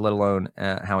at large, let alone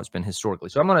how it's been historically.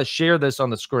 So I'm going to share this on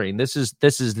the screen. This is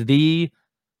the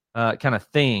kind of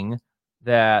thing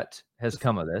that has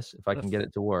come of this, if I can get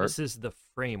it to work. This is the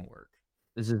framework.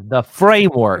 This is the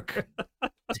framework,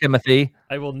 Timothy.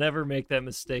 I will never make that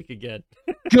mistake again.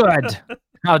 Good.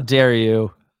 How dare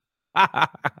you?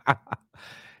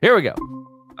 Here we go.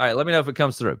 All right, let me know if it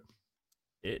comes through.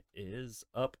 It is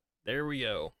up. There we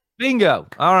go. Bingo.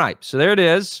 All right, so there it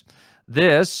is.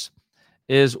 This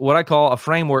is what I call a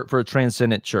framework for a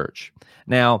transcendent church.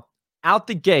 Now, out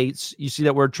the gates, you see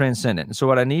that word transcendent. And so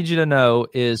what I need you to know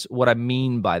is what I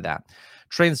mean by that.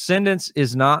 Transcendence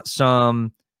is not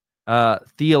some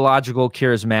theological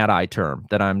charismatic term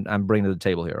that I'm bringing to the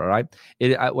table here, all right?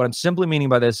 What I'm simply meaning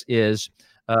by this is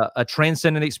a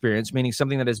transcendent experience, meaning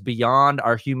something that is beyond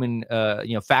our human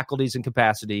faculties and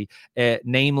capacity,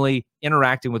 namely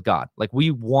interacting with God. Like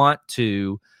we want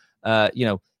to,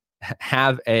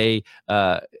 have a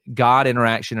God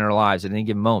interaction in our lives at any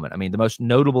given moment. I mean, the most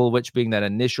notable of which being that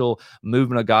initial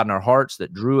movement of God in our hearts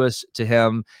that drew us to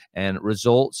him and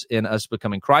results in us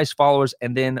becoming Christ followers.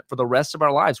 And then for the rest of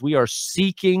our lives, we are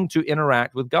seeking to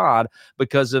interact with God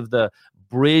because of the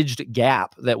bridged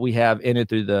gap that we have in it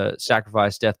through the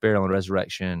sacrifice, death, burial, and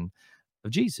resurrection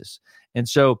of Jesus. And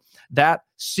so that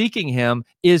seeking him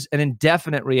is an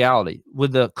indefinite reality,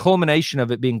 with the culmination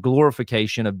of it being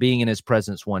glorification of being in his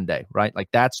presence one day, right? Like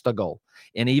that's the goal.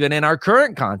 And even in our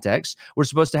current context, we're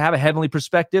supposed to have a heavenly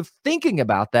perspective thinking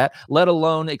about that, let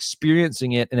alone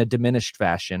experiencing it in a diminished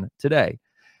fashion today.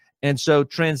 And so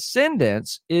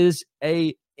transcendence is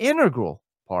an integral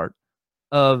part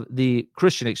of the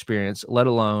Christian experience, let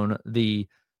alone the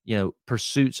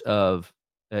pursuits of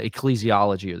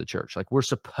ecclesiology of the church. Like we're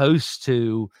supposed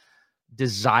to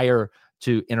desire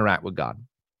to interact with God.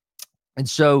 And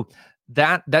so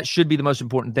that should be the most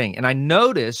important thing. And I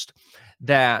noticed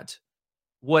that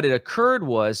what had occurred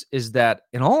is that,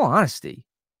 in all honesty,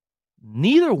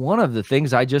 neither one of the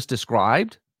things I just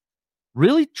described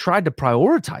really tried to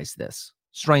prioritize this,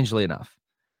 strangely enough.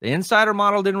 The insider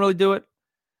model didn't really do it.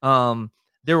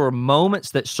 There were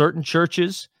moments that certain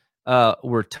churches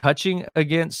were touching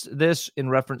against this in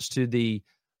reference to the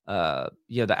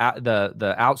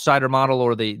the outsider model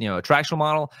or the attractional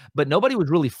model, but nobody was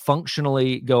really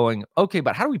functionally going, okay,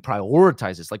 but how do we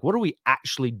prioritize this? Like, what are we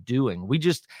actually doing? We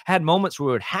just had moments where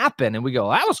it would happen and we go,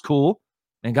 that was cool,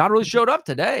 and God really showed up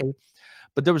today,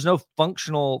 but there was no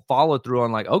functional follow through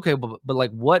on like, okay, but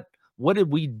like what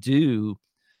did we do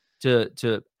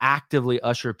to actively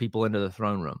usher people into the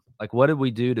throne room? Like, what did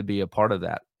we do to be a part of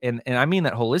that? And I mean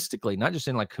that holistically, not just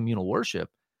in like communal worship,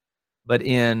 but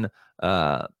in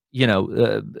our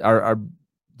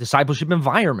discipleship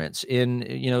environments, in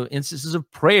instances of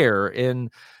prayer, in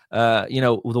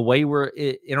the way we're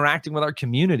interacting with our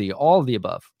community, all of the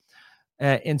above.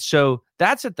 And so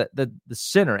that's at the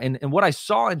center. And what I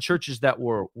saw in churches that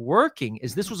were working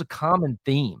is this was a common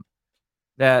theme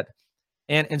that,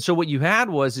 and so what you had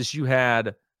was you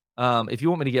had, if you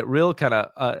want me to get real kind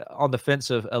of on the fence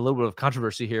of a little bit of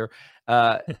controversy here,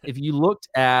 if you looked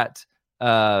at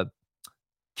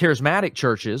charismatic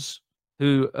churches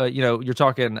who, you're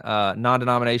talking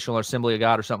non-denominational or Assembly of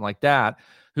God or something like that,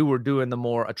 who were doing the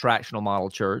more attractional model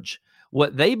church,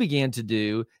 what they began to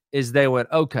do is they went,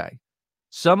 okay,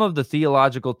 some of the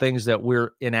theological things that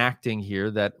we're enacting here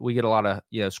that we get a lot of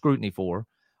scrutiny for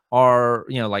are,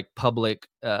 like public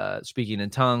speaking in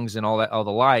tongues and all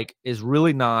the like, is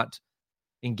really not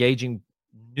engaging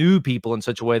new people in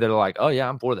such a way that are like, oh yeah,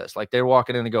 I'm for this. Like they're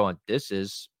walking in and going, this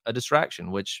is a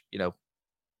distraction, which,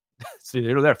 see,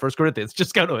 they're there, 1 Corinthians,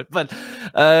 just go to it. But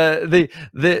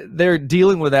they're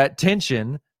dealing with that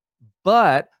tension,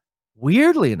 but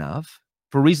weirdly enough,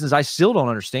 for reasons I still don't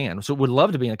understand, so would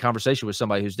love to be in a conversation with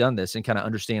somebody who's done this and kind of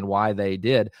understand why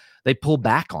they pull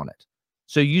back on it.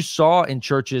 So you saw in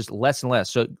churches less and less.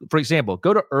 So for example,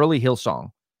 go to early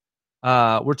Hillsong.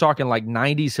 We're talking like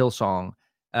 90s Hillsong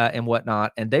and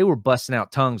whatnot, and they were busting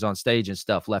out tongues on stage and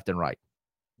stuff left and right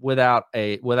without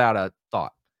a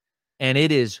thought. And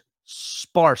it is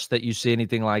sparse that you see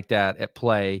anything like that at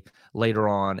play later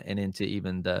on and into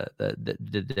even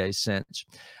the day since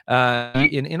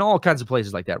in all kinds of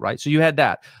places like that, right? So you had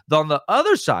that. On the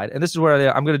other side, and this is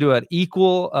where I'm going to do an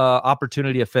equal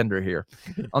opportunity offender here.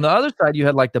 On the other side, you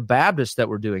had like the Baptists that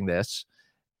were doing this,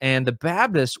 and the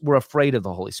Baptists were afraid of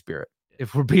the Holy Spirit,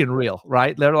 if we're being real,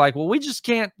 right? They're like, well, we just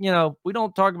can't, we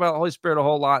don't talk about the Holy Spirit a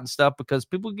whole lot and stuff because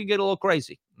people could get a little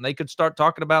crazy and they could start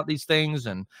talking about these things,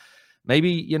 and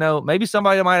maybe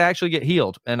somebody might actually get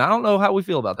healed. And I don't know how we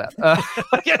feel about that.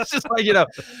 It's just like,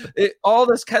 all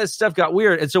this kind of stuff got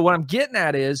weird. And so what I'm getting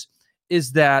at is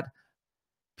that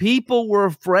people were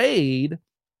afraid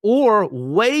or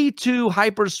way too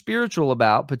hyper spiritual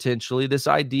about potentially this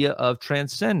idea of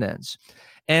transcendence.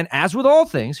 And as with all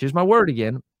things, here's my word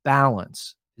again,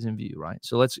 balance is in view, right?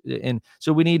 So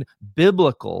so we need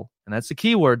biblical, and that's the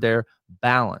key word there,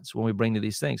 balance when we bring to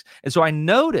these things. And so I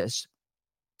noticed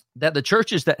that the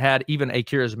churches that had even a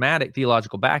charismatic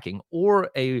theological backing or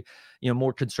a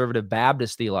more conservative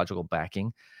Baptist theological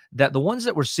backing, that the ones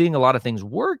that were seeing a lot of things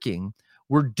working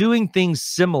were doing things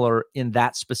similar in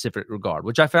that specific regard,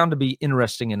 which I found to be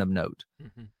interesting and of note.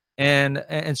 Mm-hmm.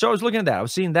 And so I was looking at that. I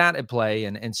was seeing that at play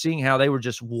and seeing how they were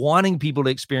just wanting people to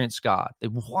experience God. They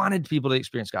wanted people to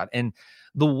experience God. And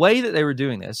the way that they were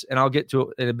doing this, and I'll get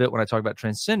to it in a bit when I talk about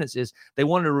transcendence, is they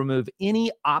wanted to remove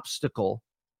any obstacle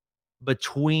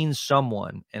between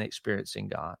someone and experiencing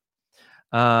God.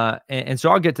 And so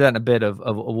I'll get to that in a bit of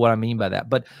what I mean by that.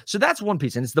 But so that's one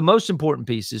piece. And it's the most important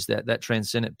piece, is that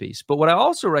transcendent piece. But what I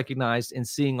also recognized in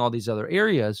seeing all these other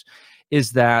areas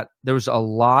is that there was a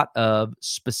lot of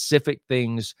specific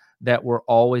things that were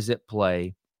always at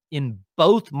play in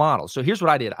both models. So here's what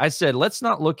I did. I said, let's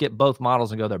not look at both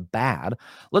models and go, they're bad.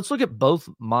 Let's look at both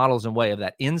models in way of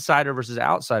that insider versus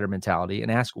outsider mentality and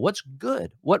ask, what's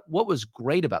good? What was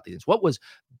great about these things? What was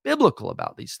biblical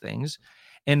about these things?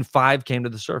 And 5 came to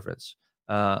the surface: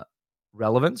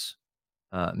 relevance,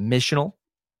 missional,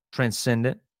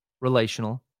 transcendent,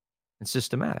 relational, and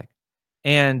systematic.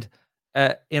 And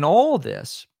in all of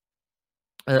this,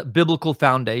 biblical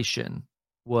foundation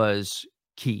was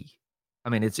key. I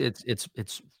mean, it's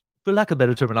for lack of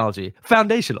better terminology,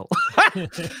 foundational,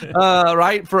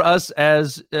 right, for us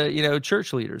as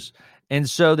church leaders. And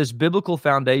so this biblical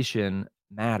foundation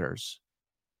matters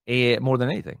more than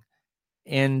anything.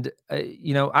 And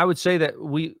I would say that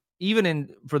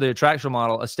for the attractional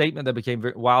model, a statement that became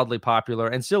very wildly popular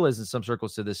and still is in some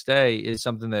circles to this day is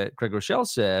something that Craig Groeschel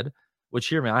said. Which,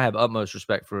 hear me, I have utmost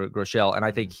respect for Groeschel, and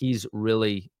I think he's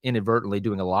really inadvertently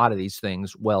doing a lot of these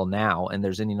things well now, and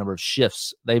there's any number of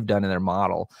shifts they've done in their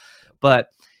model. But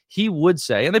he would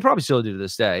say, and they probably still do to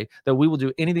this day, that we will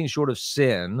do anything short of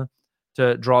sin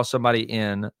to draw somebody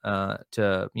in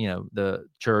to the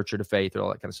church or to faith or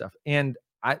all that kind of stuff. And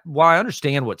while I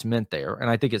understand what's meant there, and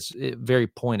I think it's very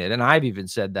pointed, and I've even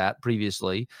said that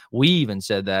previously. We even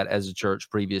said that as a church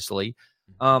previously.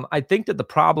 I think that the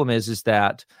problem is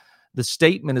that the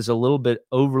statement is a little bit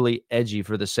overly edgy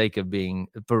for the sake of being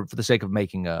for the sake of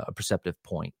making a perceptive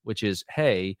point, which is,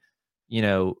 hey,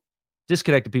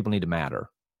 disconnected people need to matter,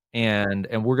 and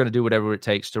we're going to do whatever it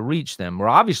takes to reach them. We're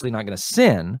obviously not going to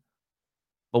sin,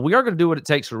 but we are going to do what it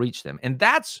takes to reach them, and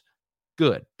that's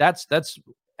good. That's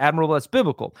admirable. That's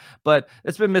biblical, but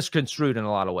it's been misconstrued in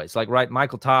a lot of ways. Like, right,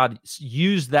 Michael Todd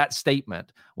used that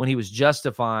statement when he was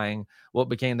justifying what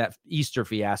became that Easter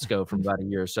fiasco from about a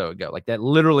year or so ago. Like, that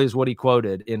literally is what he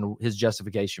quoted in his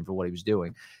justification for what he was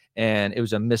doing. And it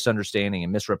was a misunderstanding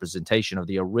and misrepresentation of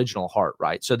the original heart,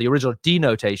 right? So the original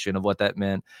denotation of what that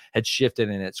meant had shifted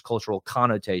in its cultural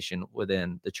connotation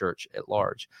within the church at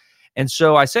large. And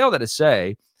so I say all that to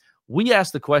say, we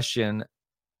ask the question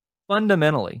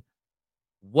fundamentally,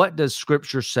 what does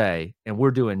Scripture say? And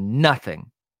we're doing nothing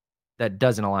that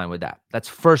doesn't align with that. That's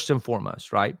first and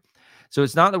foremost, right? So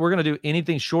it's not that we're going to do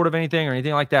anything short of anything or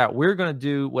anything like that. We're going to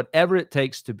do whatever it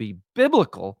takes to be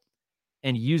biblical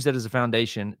and use that as a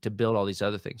foundation to build all these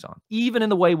other things on, even in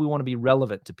the way we want to be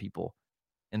relevant to people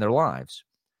in their lives.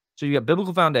 So you got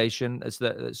biblical foundation. That's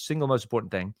the single most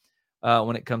important thing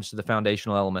when it comes to the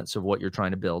foundational elements of what you're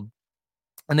trying to build.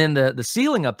 And then the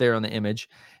ceiling up there on the image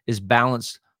is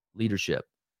balanced leadership.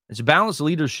 And so balanced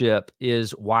leadership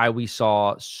is why we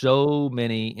saw so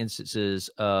many instances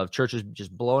of churches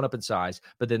just blowing up in size,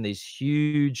 but then these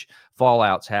huge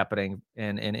fallouts happening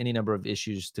and any number of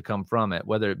issues to come from it,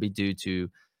 whether it be due to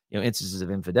instances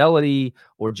of infidelity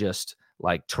or just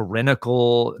like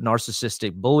tyrannical,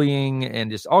 narcissistic bullying and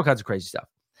just all kinds of crazy stuff.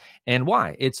 And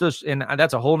why? It's just, and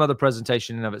that's a whole nother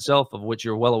presentation in of itself, of which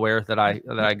you're well aware that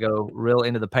I go real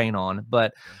into the paint on.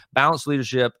 But balanced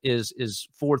leadership is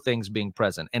four things being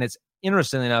present. And it's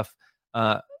interestingly enough,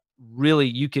 really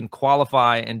you can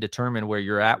qualify and determine where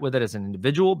you're at with it as an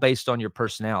individual based on your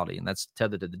personality. And that's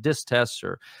tethered to the DISC tests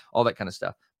or all that kind of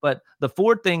stuff. But the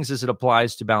four things as it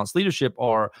applies to balanced leadership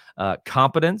are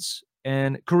competence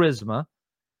and charisma.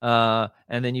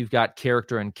 And then you've got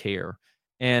character and care.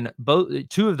 And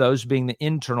two of those being the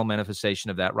internal manifestation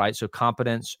of that, right? So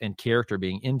competence and character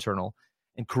being internal,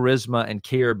 and charisma and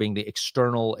care being the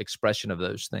external expression of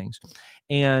those things.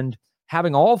 And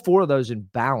having all four of those in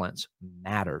balance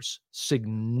matters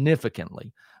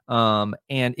significantly. And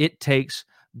it takes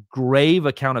grave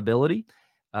accountability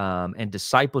and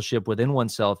discipleship within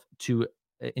oneself to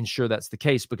ensure that's the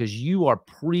case, because you are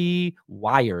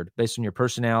pre-wired based on your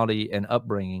personality and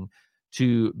upbringing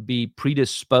to be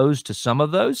predisposed to some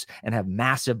of those and have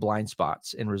massive blind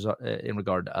spots in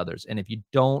regard to others. And if you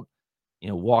don't,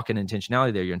 walk in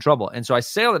intentionality there, you're in trouble. And so I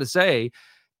say all that to say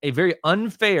a very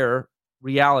unfair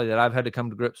reality that I've had to come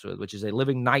to grips with, which is a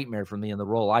living nightmare for me in the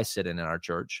role I sit in our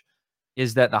church,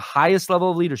 is that the highest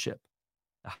level of leadership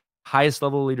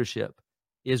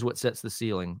is what sets the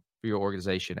ceiling for your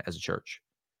organization as a church.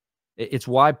 It's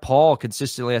why Paul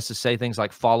consistently has to say things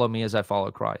like, follow me as I follow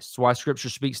Christ. It's why Scripture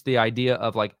speaks to the idea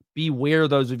of like, beware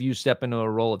those of you step into a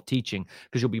role of teaching,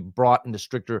 because you'll be brought into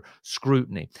stricter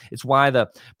scrutiny. It's why the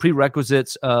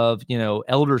prerequisites of,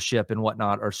 eldership and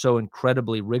whatnot are so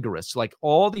incredibly rigorous. Like,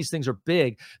 all these things are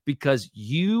big because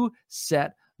you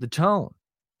set the tone.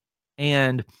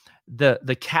 And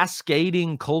the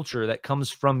cascading culture that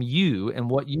comes from you and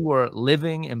what you are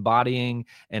living, embodying,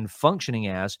 and functioning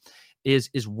as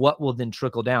is what will then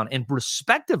trickle down, and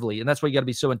respectively. And that's why you got to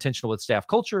be so intentional with staff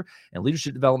culture and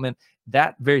leadership development.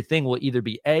 That very thing will either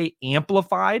be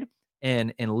amplified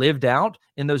and lived out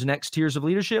in those next tiers of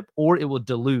leadership, or it will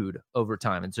dilute over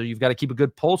time. And so you've got to keep a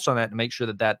good pulse on that to make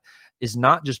sure that is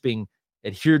not just being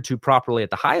adhered to properly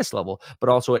at the highest level, but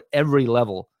also at every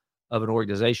level of an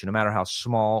organization, no matter how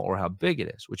small or how big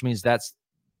it is, which means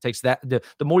takes that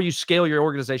the more you scale your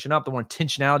organization up, the more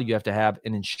intentionality you have to have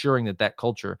in ensuring that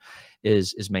culture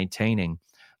is maintaining.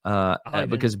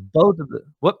 Because both of the,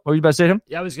 what were you about to say to him?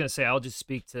 Yeah, I was going to say, I'll just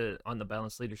speak on the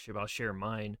balanced leadership. I'll share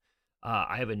mine.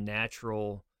 I'm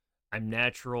natural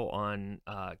on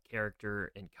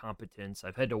character and competence.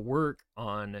 I've had to work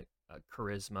on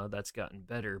charisma. That's gotten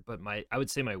better, but I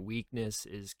would say my weakness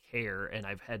is care, and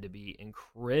I've had to be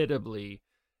incredibly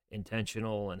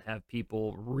intentional and have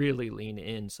people really lean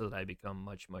in so that I become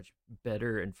much, much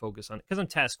better and focus on it, because I'm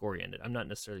task oriented. I'm not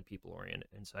necessarily people oriented.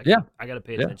 And so I got to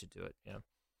pay attention to it. Yeah.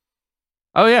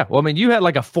 Oh yeah. Well, I mean, you had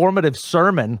like a formative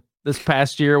sermon this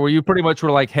past year where you pretty much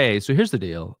were like, hey, so here's the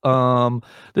deal.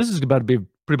 This is about to be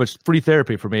pretty much free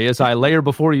therapy for me as I layer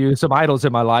before you some idols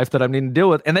in my life that I need to deal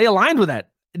with. And they aligned with that.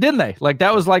 didn't they? Like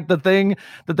that was like the thing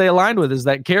that they aligned with, is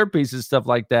that care piece and stuff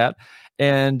like that.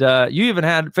 And you even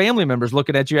had family members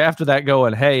looking at you after that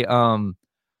going, hey,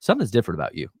 something's different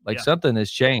about you. Like something has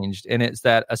changed. And it's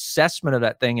that assessment of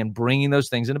that thing and bringing those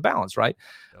things into balance, right?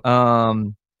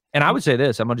 Yep. And I would say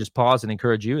this, I'm going to just pause and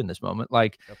encourage you in this moment.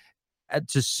 Like,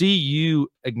 to see you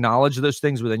acknowledge those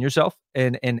things within yourself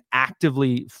and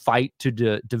actively fight to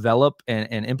develop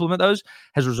and implement those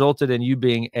has resulted in you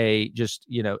being a just,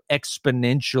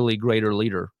 exponentially greater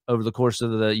leader over the course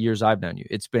of the years I've known you.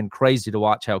 It's been crazy to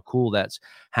watch how cool that's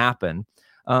happened.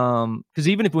 Because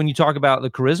even when you talk about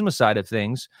the charisma side of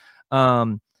things,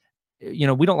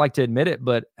 we don't like to admit it,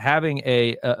 but having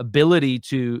a ability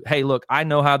to, hey, look, I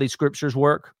know how these scriptures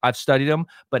work. I've studied them,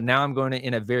 but now I'm going to,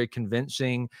 in a very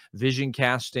convincing, vision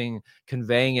casting,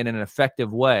 conveying it in an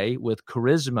effective way with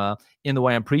charisma in the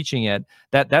way I'm preaching it.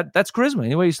 That's charisma.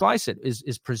 Any way you slice it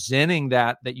is presenting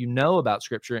that about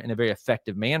scripture in a very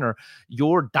effective manner.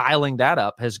 Your dialing that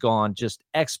up has gone just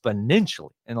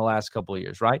exponentially in the last couple of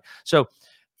years, right? So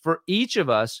for each of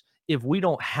us, if we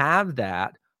don't have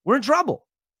that, we're in trouble.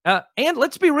 And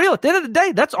let's be real, at the end of the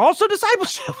day, that's also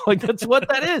discipleship. Like that's what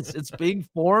that is. It's being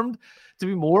formed to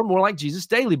be more and more like Jesus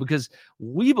daily, because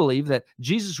we believe that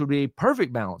Jesus would be a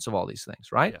perfect balance of all these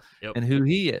things, right? Yeah. Yep. And who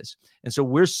he is. And so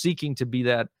we're seeking to be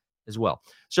that as well.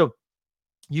 So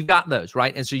you've got those,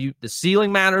 right? And so the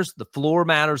ceiling matters, the floor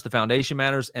matters, the foundation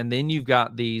matters. And then you've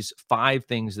got these 5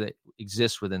 things that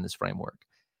exist within this framework.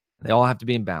 They all have to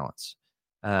be in balance.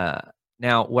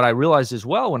 Now, what I realized as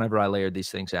well, whenever I layered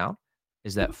these things out,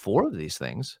 is that 4 of these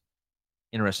things,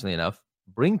 interestingly enough,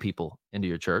 bring people into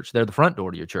your church. They're the front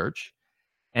door to your church.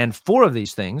 And 4 of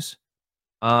these things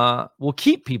will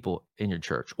keep people in your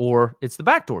church, or it's the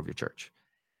back door of your church.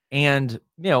 And,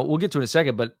 we'll get to it in a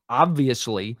second, but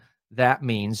obviously that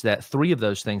means that 3 of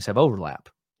those things have overlap.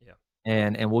 Yeah.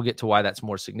 And we'll get to why that's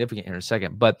more significant here in a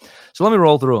second. But so let me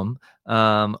roll through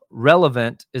them.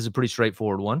 Relevant is a pretty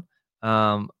straightforward one.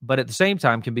 But at the same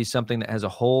time can be something that has a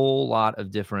whole lot of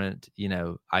different,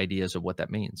 ideas of what that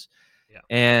means. Yeah.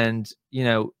 And,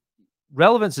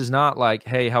 relevance is not like,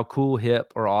 hey, how cool,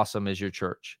 hip, or awesome is your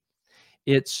church?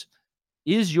 Is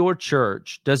your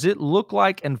church, does it look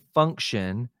like and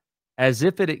function as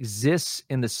if it exists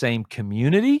in the same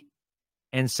community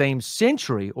and same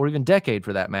century, or even decade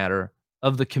for that matter,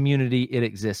 of the community it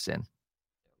exists in?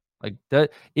 Like,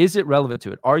 is it relevant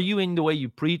to it? Are you, in the way you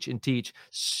preach and teach,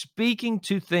 speaking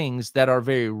to things that are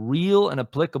very real and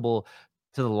applicable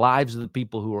to the lives of the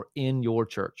people who are in your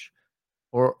church?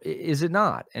 Or is it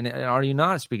not? And are you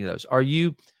not speaking to those? Are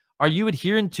you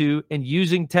adhering to and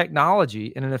using technology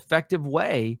in an effective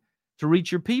way to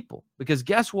reach your people? Because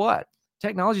guess what?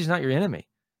 Technology is not your enemy.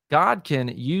 God can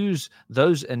use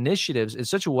those initiatives in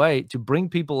such a way to bring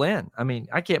people in. I mean,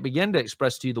 I can't begin to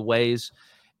express to you the ways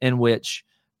in which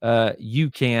you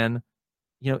can,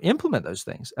 implement those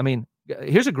things. I mean,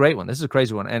 here's a great one. This is a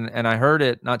crazy one. And I heard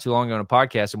it not too long ago on a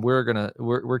podcast, and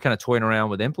we're kind of toying around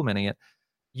with implementing it.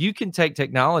 You can take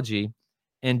technology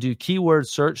and do keyword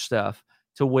search stuff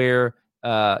to where,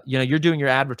 you're doing your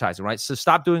advertising, right? So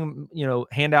stop doing,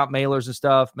 handout mailers and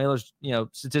stuff. Mailers,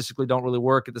 statistically don't really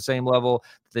work at the same level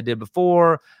that they did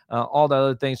before. All the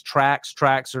other things,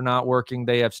 tracks are not working.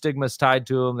 They have stigmas tied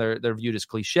to them. They're viewed as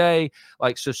cliche.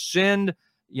 Like, so send,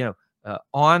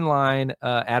 online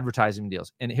advertising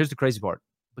deals. And here's the crazy part.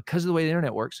 Because of the way the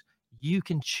internet works, you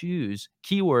can choose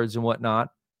keywords and whatnot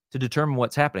to determine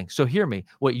what's happening. So hear me.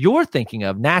 What you're thinking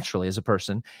of naturally as a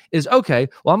person is, okay,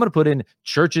 well, I'm going to put in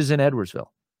churches in Edwardsville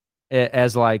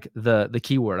as like the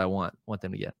keyword I want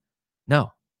them to get.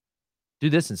 No, do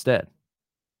this instead.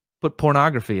 Put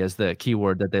pornography as the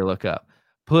keyword that they look up.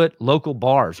 Put local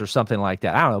bars or something like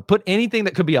that. I don't know. Put anything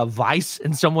that could be a vice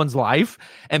in someone's life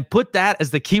and put that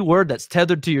as the keyword that's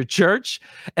tethered to your church.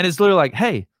 And it's literally like,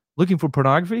 hey, looking for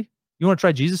pornography? You want to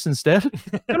try Jesus instead?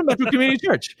 Go to Metro Community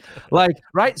Church. Like,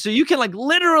 right? So you can like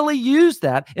literally use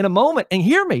that in a moment. And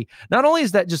hear me, not only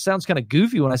is that just sounds kind of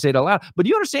goofy when I say it out loud, but do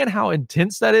you understand how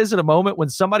intense that is in a moment when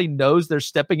somebody knows they're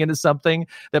stepping into something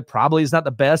that probably is not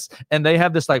the best, and they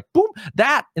have this like, boom,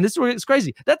 that, and this is where it's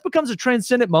crazy. That becomes a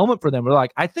transcendent moment for them. We're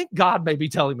like, I think God may be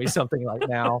telling me something right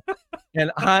now,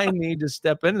 and I need to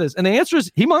step into this. And the answer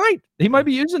is he might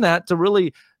be using that to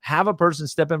really have a person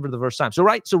step in for the first time. So,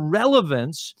 right. So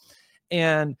relevance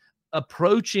and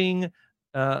approaching,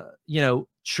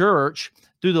 church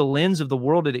through the lens of the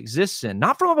world it exists in,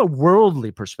 not from a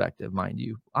worldly perspective, mind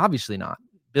you, obviously not.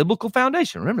 Biblical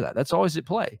foundation, remember that. That's always at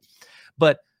play.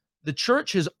 But the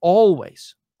church has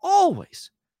always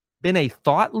been a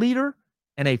thought leader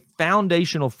and a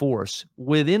foundational force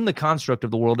within the construct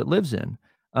of the world it lives in.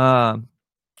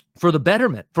 for the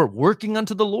betterment, for working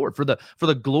unto the Lord, for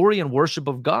the glory and worship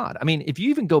of God. I mean, if you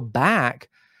even go back,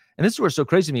 and this is where it's so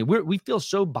crazy to me, we feel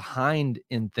so behind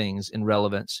in things in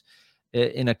relevance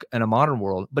in a modern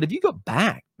world. But if you go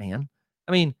back, man,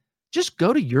 I mean, just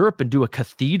go to Europe and do a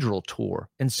cathedral tour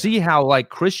and see how like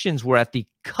Christians were at the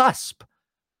cusp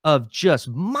of just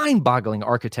mind-boggling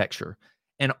architecture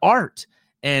and art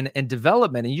and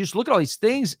development. And you just look at all these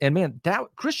things, and man, that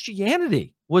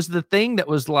Christianity was the thing that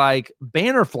was like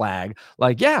banner flag,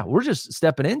 like, yeah, we're just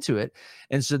stepping into it.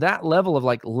 And so that level of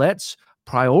like, let's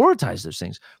prioritize those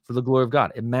things for the glory of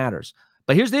God. It matters.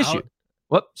 But here's the issue.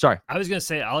 Sorry. I was going to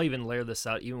say, I'll even layer this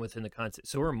out even within the context.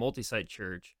 So we're a multi-site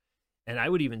church, and I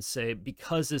would even say,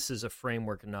 because this is a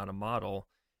framework and not a model,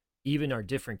 even our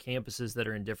different campuses that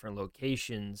are in different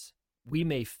locations, we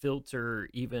may filter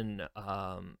even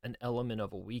an element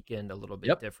of a weekend a little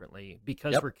bit differently,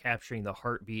 because we're capturing the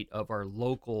heartbeat of our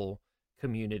local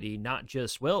community, not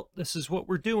just, well, this is what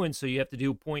we're doing, so you have to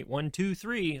do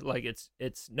 0.123. Like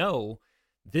it's no,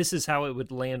 this is how it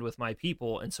would land with my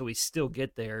people. And so we still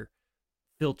get there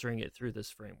filtering it through this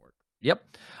framework.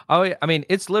 Yep. Oh, I mean,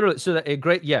 it's literally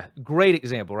great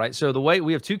example, right? So the way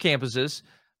we have two campuses,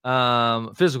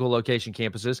 physical location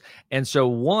campuses. And so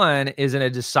one is in a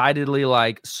decidedly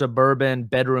like suburban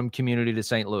bedroom community to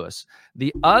St. Louis.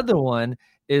 The other one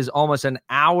is almost an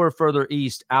hour further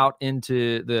east out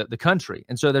into the country.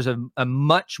 And so there's a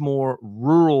much more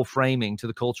rural framing to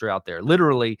the culture out there.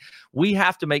 Literally, we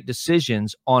have to make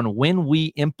decisions on when we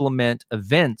implement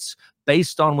events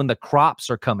based on when the crops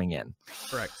are coming in.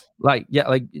 Correct. Like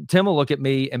Tim will look at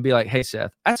me and be like, hey,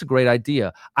 Seth, that's a great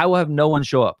idea. I will have no one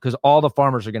show up because all the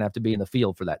farmers are going to have to be in the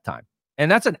field for that time. And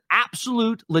that's an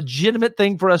absolute legitimate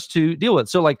thing for us to deal with.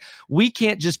 So like, we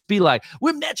can't just be like,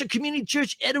 we're Metro Community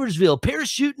Church, Edwardsville,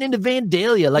 parachuting into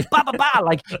Vandalia, like,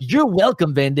 like, you're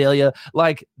welcome, Vandalia.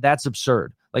 Like, that's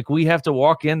absurd. Like, we have to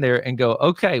walk in there and go,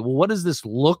 okay, well, what does this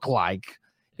look like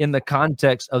in the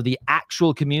context of the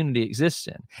actual community it exists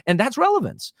in? And that's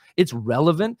relevance. It's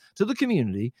relevant to the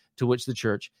community to which the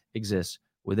church exists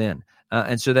within.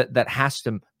 And so that has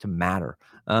to matter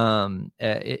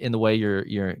in the way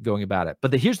you're going about it.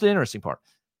 But here's the interesting part.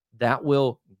 That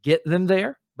will get them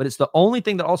there, but it's the only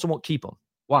thing that also won't keep them.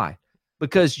 Why?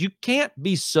 Because you can't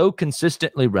be so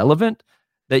consistently relevant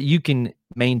that you can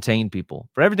maintain people.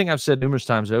 For everything I've said numerous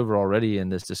times over already in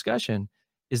this discussion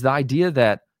is the idea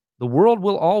that the world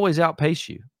will always outpace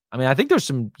you. I mean, I think there's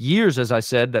some years, as I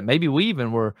said, that maybe we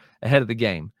even were ahead of the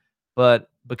game. But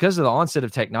because of the onset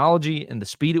of technology and the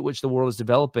speed at which the world is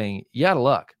developing, you out of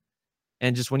luck.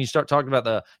 And just when you start talking about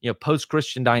the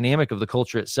post-Christian dynamic of the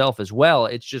culture itself as well,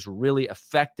 it's just really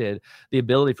affected the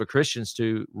ability for Christians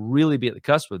to really be at the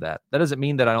cusp of that. That doesn't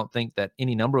mean that I don't think that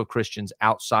any number of Christians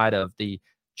outside of the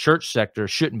church sector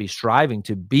shouldn't be striving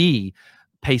to be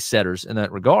pace setters in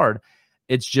that regard.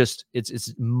 It's just,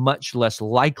 it's much less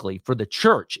likely for the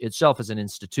church itself as an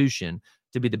institution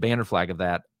to be the banner flag of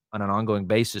that on an ongoing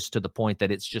basis, to the point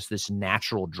that it's just this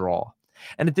natural draw.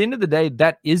 And at the end of the day,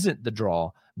 that isn't the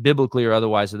draw, biblically or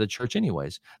otherwise, of the church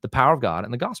anyways. The power of God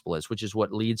and the gospel is, which is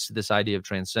what leads to this idea of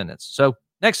transcendence. So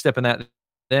next step in that,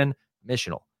 then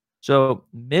missional. So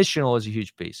missional is a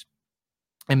huge piece.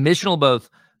 And missional both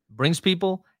brings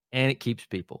people and it keeps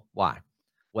people. Why?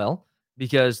 Well,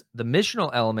 because the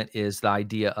missional element is the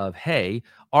idea of, hey,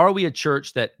 are we a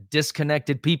church that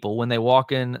disconnected people when they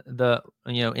walk in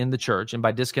the church? And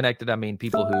by disconnected, I mean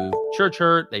people who church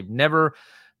hurt, they've never,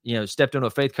 stepped into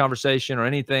a faith conversation or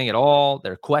anything at all.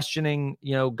 They're questioning,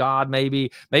 God, maybe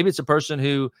it's a person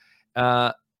who,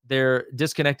 they're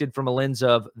disconnected from a lens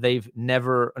of they've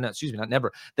never, not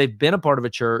never, they've been a part of a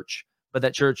church, but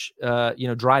that church,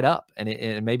 dried up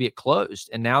and maybe it closed.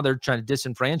 And now they're trying to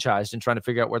disenfranchise and trying to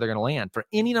figure out where they're going to land. For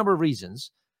any number of reasons,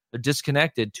 they're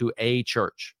disconnected to a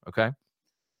church, okay?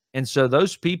 And so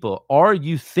those people, are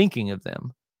you thinking of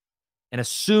them and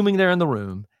assuming they're in the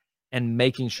room and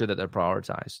making sure that they're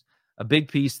prioritized? A big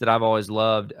piece that I've always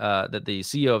loved that the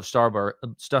CEO of Starbucks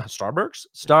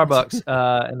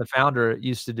and the founder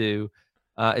used to do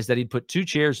is that he'd put two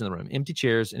chairs in the room, empty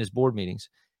chairs in his board meetings.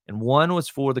 And one was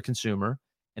for the consumer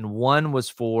and one was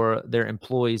for their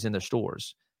employees in their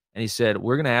stores. And he said,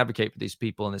 we're going to advocate for these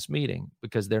people in this meeting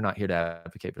because they're not here to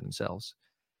advocate for themselves.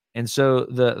 And so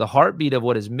the heartbeat of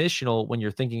what is missional, when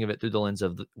you're thinking of it through the lens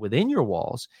of within your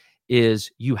walls,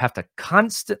 is you have to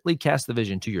constantly cast the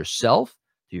vision to yourself,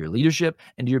 to your leadership,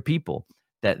 and to your people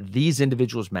that these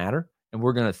individuals matter. And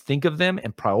we're going to think of them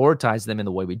and prioritize them in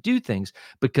the way we do things,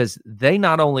 because they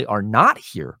not only are not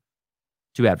here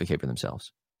to advocate for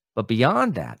themselves, but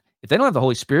beyond that, if they don't have the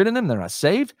Holy Spirit in them, they're not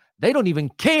saved, they don't even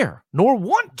care nor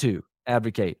want to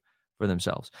advocate for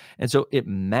themselves. And so it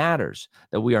matters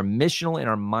that we are missional in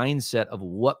our mindset of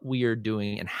what we are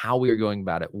doing and how we are going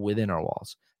about it within our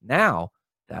walls. Now,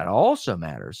 that also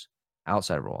matters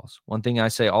outside of our walls. One thing I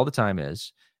say all the time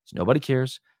is nobody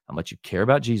cares how much you care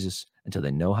about Jesus until they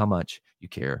know how much you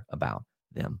care about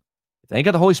them. If they ain't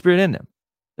got the Holy Spirit in them,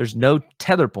 there's no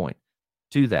tether point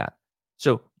to that.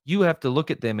 So you have to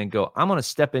look at them and go, I'm going to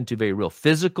step into very real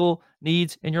physical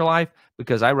needs in your life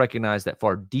because I recognize that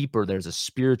far deeper, there's a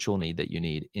spiritual need that you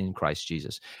need in Christ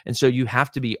Jesus. And so you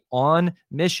have to be on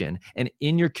mission and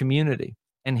in your community.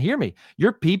 And hear me,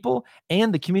 your people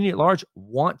and the community at large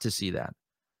want to see that.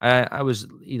 I was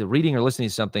either reading or listening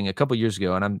to something a couple of years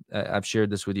ago, and I've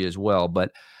shared this with you as well,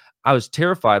 but I was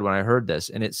terrified when I heard this.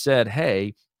 And it said,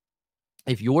 hey,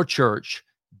 if your church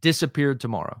disappeared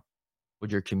tomorrow,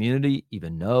 would your community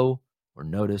even know or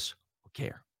notice or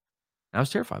care? And I was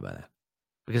terrified by that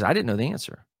because I didn't know the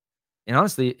answer. And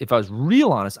honestly, if I was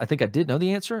real honest, I think I did know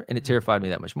the answer, and it terrified me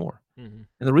that much more. Mm-hmm.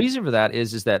 And the reason for that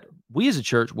is that we as a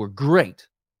church were great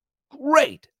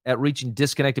at reaching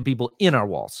disconnected people in our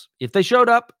walls. If they showed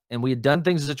up and we had done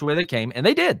things in such a way they came, and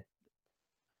they did,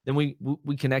 then we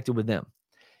connected with them.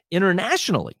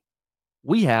 Internationally,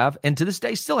 we have, and to this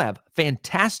day still have,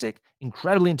 fantastic,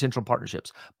 incredibly intentional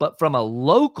partnerships. But from a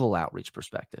local outreach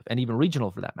perspective, and even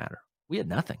regional for that matter, we had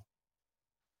nothing.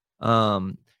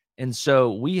 And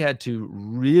so we had to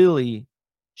really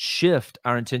shift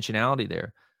our intentionality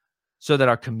there so that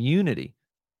our community,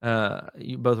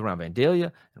 both around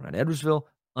Vandalia and around Edwardsville,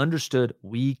 understood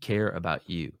we care about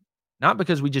you. Not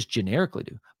because we just generically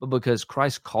do, but because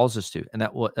Christ calls us to. And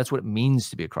that's what it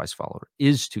means to be a Christ follower,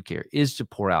 is to care, is to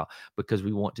pour out, because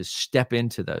we want to step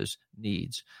into those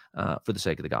needs for the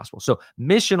sake of the gospel. So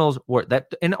missionals work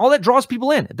that, and all that draws people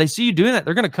in. If they see you doing that,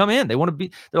 they're going to come in. They're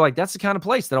like, that's the kind of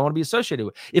place that I want to be associated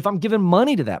with. If I'm giving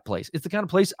money to that place, it's the kind of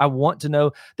place I want to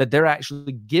know that they're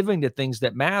actually giving to things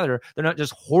that matter. They're not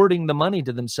just hoarding the money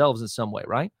to themselves in some way,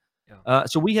 right?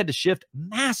 So we had to shift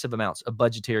massive amounts of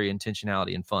budgetary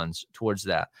intentionality and funds towards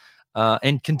that,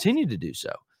 and continue to do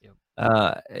so. Yep.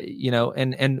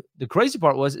 And the crazy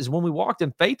part is when we walked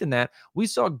in faith in that, we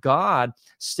saw God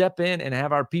step in and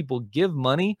have our people give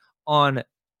money on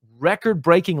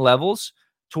record-breaking levels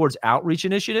towards outreach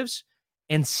initiatives,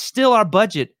 and still our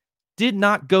budget did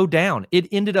not go down. It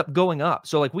ended up going up.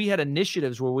 So like we had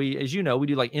initiatives where we, as you know, we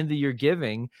do like end of the year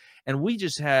giving, and we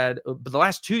just had, but the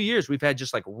last 2 years, we've had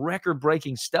just like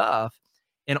record-breaking stuff,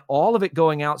 and all of it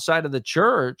going outside of the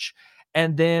church.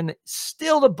 And then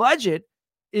still the budget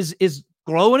is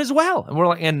growing as well. And we're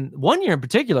like, and 1 year in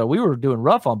particular, we were doing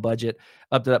rough on budget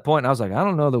up to that point. And I was like, I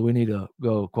don't know that we need to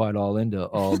go quite all into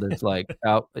all this, like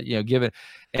out, giving.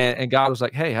 And God was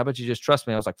like, hey, how about you just trust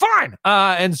me? I was like, fine.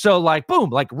 And so like,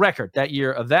 boom, like record that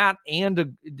year of that.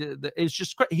 And it's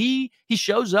just, he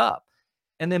shows up.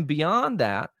 And then beyond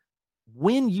that,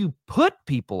 when you put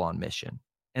people on mission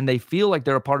and they feel like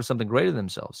they're a part of something greater than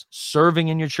themselves, serving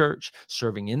in your church,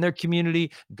 serving in their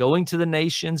community, going to the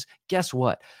nations, guess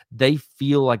what? They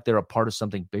feel like they're a part of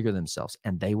something bigger than themselves,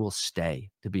 and they will stay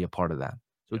to be a part of that.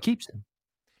 So it keeps them.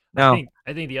 Now,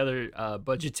 I think the other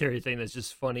budgetary thing that's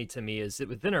just funny to me is that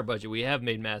within our budget, we have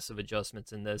made massive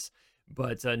adjustments in this,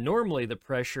 but normally the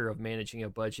pressure of managing a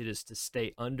budget is to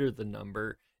stay under the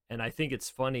number. And I think it's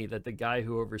funny that the guy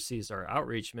who oversees our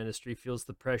outreach ministry feels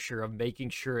the pressure of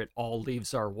making sure it all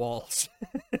leaves our walls.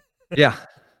 Yeah.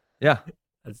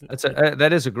 That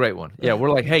is a great one. Yeah, we're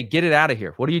like, hey, get it out of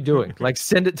here. What are you doing? Like,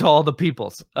 send it to all the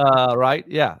peoples. Right?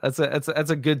 Yeah, that's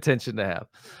a good tension to have.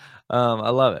 I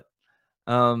love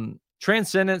it.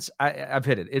 Transcendence, I've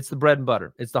hit it. It's the bread and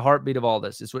butter. It's the heartbeat of all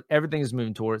this. It's what everything is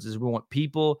moving towards. Is we want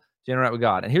people to interact with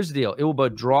God. And here's the deal: it will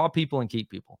both draw people and keep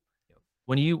people.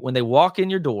 When they walk in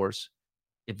your doors,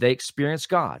 if they experience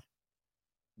God,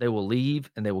 they will leave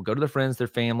and they will go to their friends, their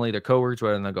family, their coworkers,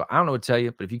 whatever, and they'll go, I don't know what to tell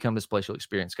you, but if you come to this place, you'll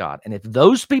experience God. And if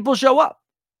those people show up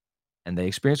and they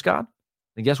experience God,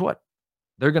 then guess what?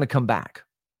 They're going to come back.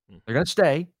 They're going to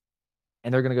stay,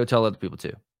 and they're going to go tell other people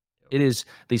too. It is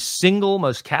the single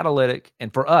most catalytic,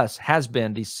 and for us has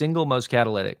been the single most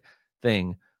catalytic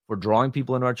thing for drawing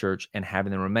people into our church and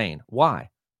having them remain.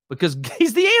 Why? Because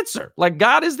he's the answer. Like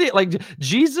God is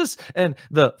Jesus, and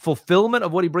the fulfillment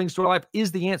of what he brings to our life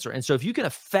is the answer. And so if you can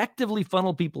effectively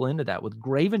funnel people into that with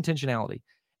grave intentionality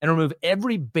and remove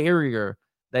every barrier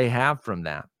they have from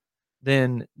that,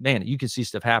 then man, you can see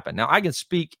stuff happen. Now I can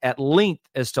speak at length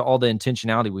as to all the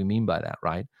intentionality we mean by that,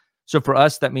 right? So for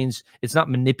us, that means it's not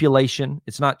manipulation.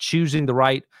 It's not choosing the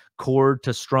right chord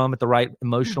to strum at the right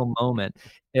emotional moment.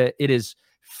 It is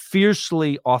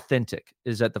fiercely authentic,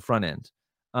 is at the front end.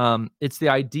 It's the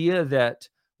idea that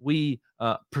we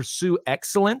pursue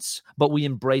excellence, but we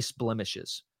embrace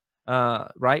blemishes.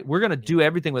 Right? We're going to do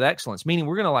everything with excellence, meaning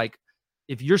we're going to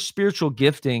if your spiritual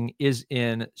gifting is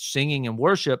in singing and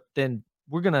worship, then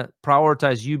we're going to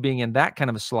prioritize you being in that kind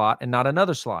of a slot and not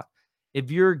another slot.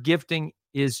 If your gifting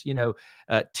is,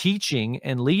 teaching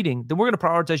and leading, then we're going to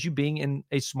prioritize you being in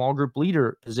a small group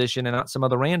leader position and not some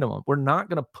other random one. We're not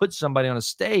going to put somebody on a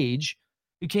stage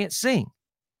who can't sing.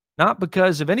 Not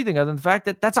because of anything other than the fact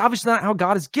that that's obviously not how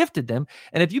God has gifted them.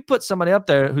 And if you put somebody up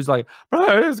there who's like,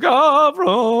 praise God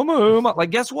from whom,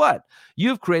 guess what?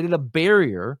 You've created a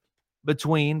barrier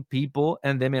between people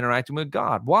and them interacting with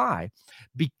God. Why?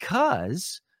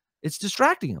 Because it's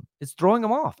distracting them. It's throwing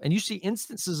them off. And you see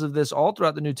instances of this all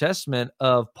throughout the New Testament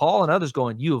of Paul and others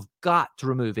going, you have got to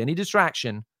remove any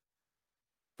distraction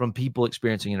from people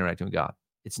experiencing and interacting with God.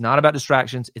 It's not about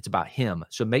distractions. It's about him.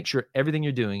 So make sure everything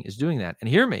you're doing is doing that. And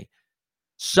hear me.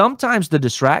 Sometimes the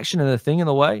distraction and the thing in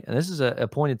the way, and this is a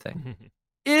pointed thing,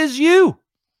 is you.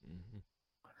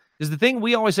 Because the thing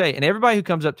we always say, and everybody who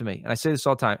comes up to me, and I say this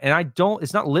all the time, and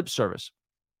it's not lip service.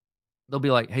 They'll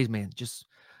be like, hey, man,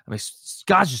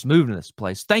 God's just moving to this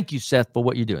place. Thank you, Seth, for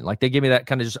what you're doing. They give me that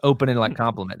kind of just opening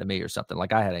compliment to me or something,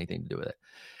 like I had anything to do with it.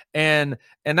 And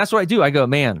that's what I do. I go,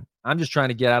 man, I'm just trying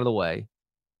to get out of the way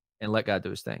and let God do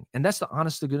his thing. And that's the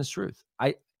honest to goodness truth.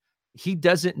 He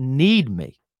doesn't need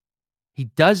me. He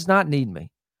does not need me,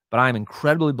 but I'm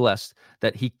incredibly blessed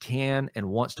that he can and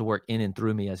wants to work in and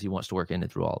through me as he wants to work in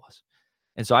and through all of us.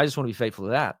 And so I just want to be faithful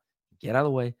to that. Get out of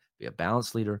the way, be a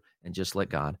balanced leader, and just let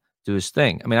God do his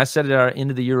thing. I mean, I said it at our end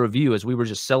of the year review as we were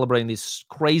just celebrating these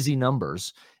crazy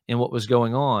numbers and what was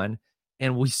going on.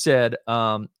 And we said,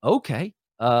 okay,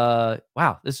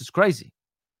 wow, this is crazy.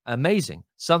 Amazing,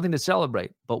 something to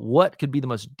celebrate. But what could be the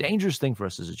most dangerous thing for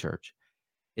us as a church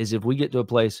is if we get to a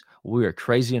place where we are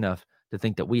crazy enough to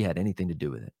think that we had anything to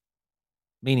do with it,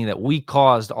 meaning that we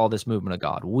caused all this movement of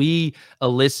God. We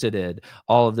elicited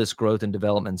all of this growth and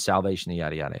development and salvation,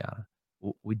 yada, yada,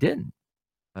 yada. We didn't.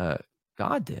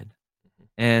 God did.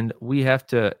 And we have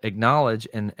to acknowledge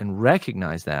and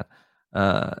recognize that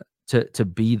to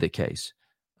be the case.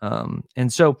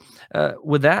 And so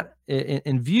with that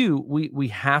in view, we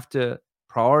have to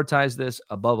prioritize this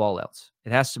above all else.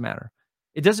 It has to matter.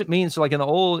 It doesn't mean, so in the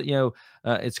old,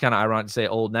 it's kind of ironic to say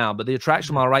old now, but the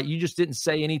attraction model, right? You just didn't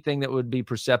say anything that would be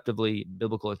perceptively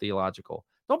biblical or theological.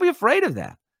 Don't be afraid of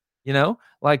that.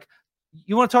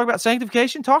 You want to talk about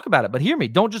sanctification? Talk about it. But hear me.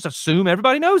 Don't just assume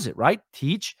everybody knows it, right?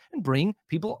 Teach and bring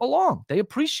people along. They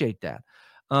appreciate that.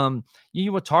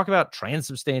 You want to talk about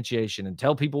transubstantiation and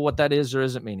tell people what that is or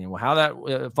isn't meaning, how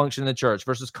that functions in the church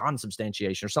versus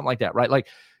consubstantiation or something like that, right?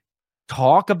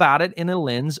 Talk about it in a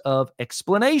lens of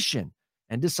explanation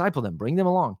and disciple them, bring them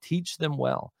along, teach them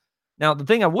well. Now, the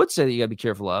thing I would say that you got to be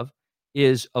careful of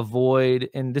is avoid,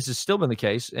 and this has still been the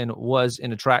case and was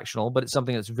in attractional, but it's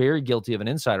something that's very guilty of an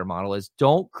insider model, is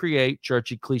don't create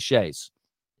churchy cliches,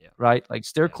 right?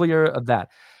 Steer clear of that.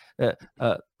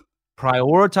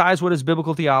 Prioritize what is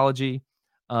biblical theology.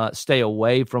 Stay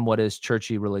away from what is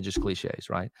churchy religious cliches,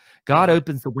 right? God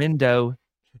opens the window.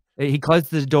 He closes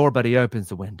the door, but he opens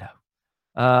the window.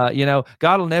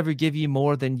 God will never give you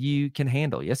more than you can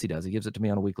handle. Yes, he does. He gives it to me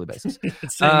on a weekly basis.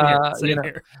 Same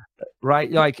here.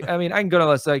 Right? I can go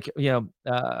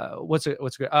to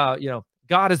what's great?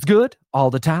 God is good all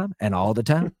the time, and all the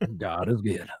time, God is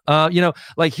good.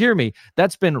 Hear me.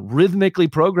 That's been rhythmically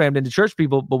programmed into church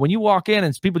people. But when you walk in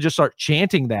and people just start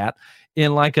chanting that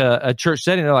in a church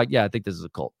setting, they're like, yeah, I think this is a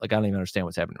cult. I don't even understand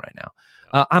what's happening right now.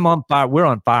 I'm on fire. We're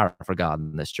on fire for God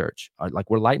in this church.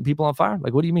 We're lighting people on fire.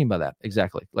 What do you mean by that?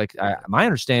 Exactly. My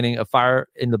understanding of fire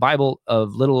in the Bible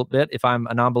of little bit, if I'm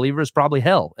a non-believer, is probably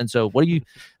hell. And so what do you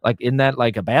in that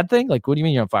a bad thing? What do you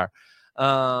mean you're on fire?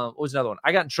 What was another one?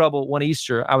 I got in trouble one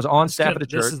Easter. I was on staff at a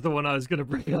church. This is the one I was going to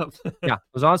bring up. Yeah. I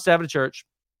was on staff at a church.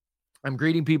 I'm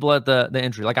greeting people at the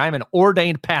entry. I'm an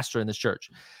ordained pastor in this church.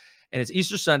 And it's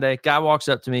Easter Sunday. Guy walks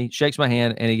up to me, shakes my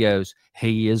hand, and he goes,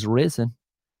 "He is risen."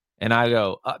 And I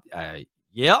go,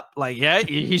 yep, yeah,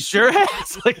 he sure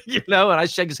has, and I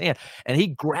shake his hand, and he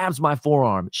grabs my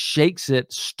forearm, shakes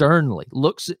it sternly,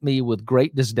 looks at me with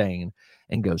great disdain,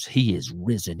 and goes, "He is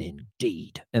risen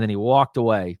indeed." And then he walked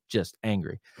away just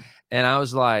angry. And I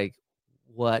was like,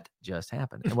 what just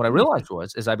happened? And what I realized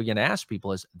as I began to ask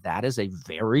people that is a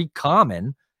very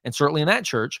common, and certainly in that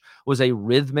church, was a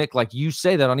rhythmic, you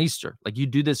say that on Easter, you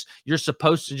do this, you're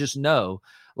supposed to just know,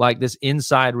 this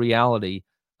inside reality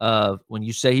of when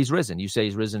you say he's risen, you say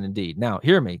he's risen indeed. Now,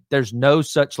 hear me. There's no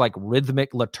such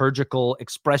rhythmic liturgical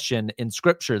expression in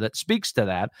scripture that speaks to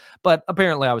that, but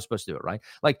apparently I was supposed to do it, right?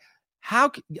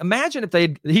 Imagine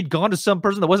if he'd gone to some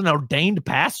person that wasn't an ordained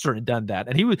pastor and done that,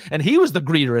 and he was the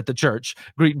greeter at the church,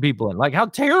 greeting people in. Like, how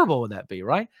terrible would that be,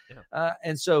 right? Yeah.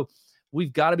 And so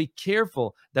we've got to be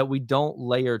careful that we don't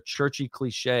layer churchy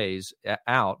cliches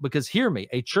out, because hear me,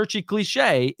 a churchy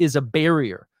cliche is a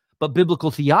barrier, but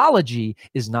biblical theology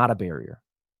is not a barrier.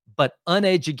 But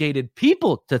uneducated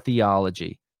people to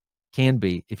theology can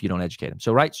be if you don't educate them.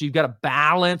 So you've got to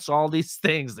balance all these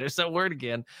things. There's that word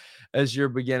again, as you're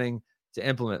beginning to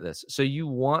implement this. So you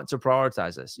want to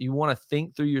prioritize this. You want to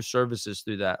think through your services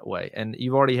through that way. And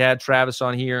you've already had Travis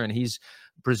on here, and he's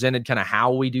presented kind of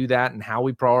how we do that and how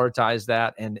we prioritize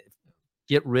that and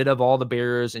get rid of all the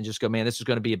barriers and just go, man, this is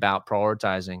going to be about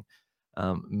prioritizing,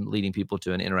 leading people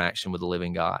to an interaction with the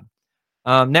living God.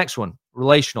 Next one,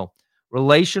 relational.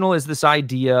 Relational is this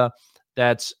idea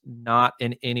that's not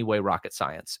in any way rocket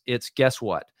science. It's, guess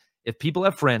what? If people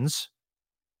have friends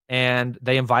and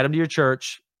they invite them to your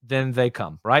church, then they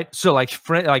come, right? So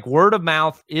like word of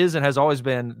mouth is and has always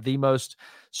been the most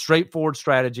straightforward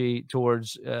strategy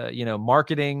towards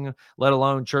marketing, let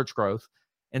alone church growth.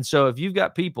 And so if you've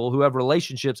got people who have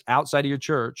relationships outside of your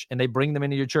church and they bring them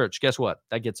into your church, guess what?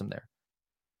 That gets them there.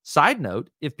 Side note,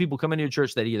 if people come into your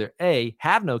church that either A,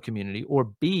 have no community, or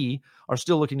B, are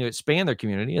still looking to expand their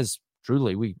community, as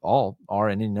truly we all are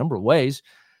in any number of ways,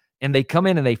 and they come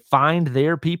in and they find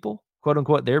their people, quote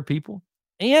unquote, their people,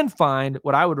 and find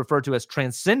what I would refer to as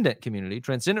transcendent community,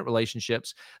 transcendent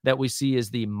relationships that we see as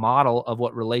the model of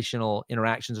what relational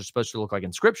interactions are supposed to look like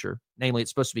in Scripture. Namely, it's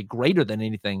supposed to be greater than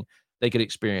anything they could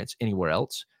experience anywhere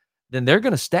else. Then they're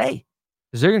going to stay,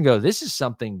 because they're going to go, this is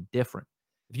something different.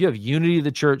 If you have unity of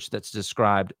the church that's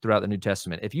described throughout the New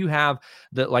Testament, if you have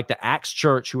the Acts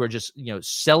church who are just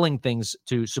selling things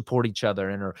to support each other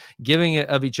and are giving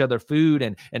of each other food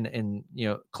and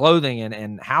clothing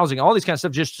and housing, all these kind of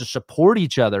stuff just to support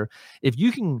each other, if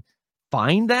you can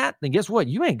find that, then guess what?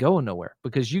 You ain't going nowhere,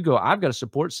 because you go, I've got a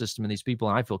support system in these people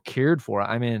and I feel cared for.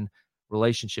 I'm in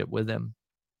relationship with them,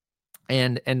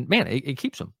 and man, it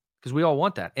keeps them, because we all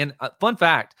want that. And fun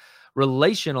fact.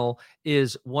 Relational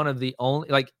is one of the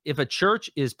only, if a church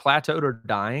is plateaued or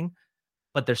dying,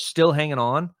 but they're still hanging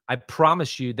on, I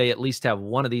promise you they at least have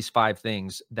one of these 5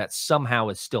 things that somehow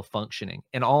is still functioning.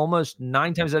 And almost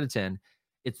 9 times out of 10,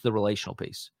 it's the relational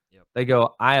piece. Yep. They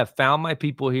go, I have found my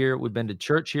people here. We've been to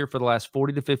church here for the last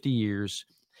 40 to 50 years,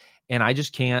 and I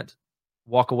just can't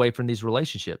walk away from these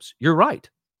relationships. You're right,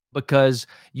 because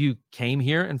you came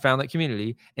here and found that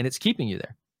community, and it's keeping you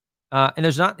there. And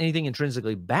there's not anything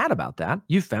intrinsically bad about that.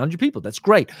 You found your people. That's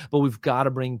great. But we've got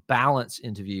to bring balance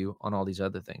into view on all these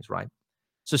other things, right?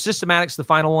 So systematic's the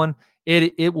final one.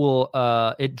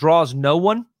 It draws no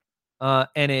one,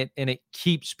 and it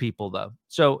keeps people, though.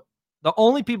 So the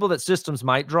only people that systems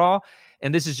might draw,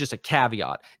 and this is just a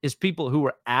caveat, is people who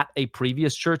were at a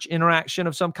previous church interaction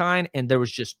of some kind, and there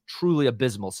was just truly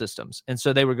abysmal systems. And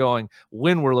so they were going,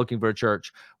 when we're looking for a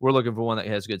church, we're looking for one that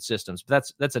has good systems.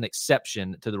 But that's an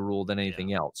exception to the rule than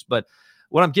anything else. But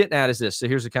what I'm getting at is this. So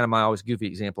here's the kind of my always goofy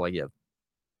example I give.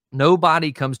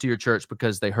 Nobody comes to your church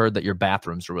because they heard that your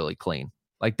bathrooms are really clean.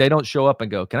 Like, they don't show up and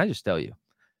go, can I just tell you,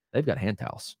 they've got hand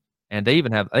towels. And they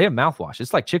have mouthwash.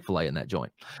 It's like Chick-fil-A in that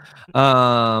joint.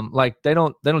 They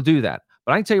don't do that.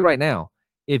 But I can tell you right now,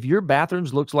 if your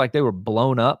bathrooms looks like they were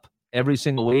blown up every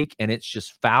single week and it's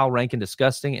just foul, rank, and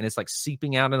disgusting, and it's like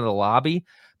seeping out into the lobby,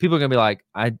 people are going to be like,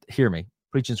 hear me.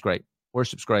 Preaching's great.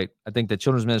 Worship's great. I think the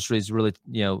children's ministry is really,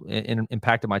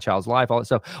 impacted my child's life, all that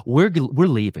stuff. We're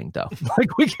leaving, though.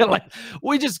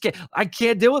 I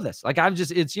can't deal with this.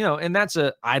 And that's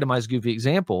a itemized goofy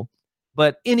example,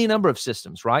 but any number of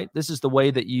systems, right? This is the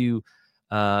way that you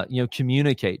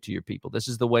communicate to your people. This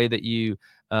is the way that you,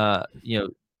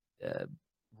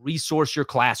 resource your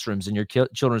classrooms in your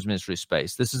children's ministry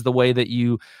space. This is the way that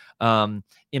you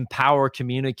empower,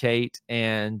 communicate,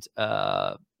 and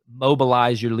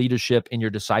mobilize your leadership in your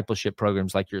discipleship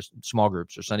programs, like your small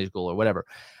groups or Sunday school or whatever.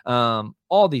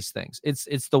 All these things.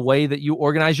 It's the way that you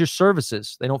organize your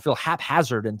services. They don't feel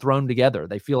haphazard and thrown together.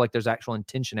 They feel like there's actual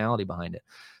intentionality behind it.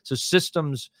 So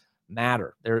systems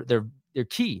matter. They're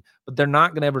key, but they're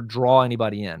not going to ever draw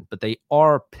anybody in, but they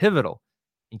are pivotal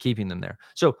in keeping them there.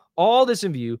 So all this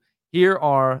in view, here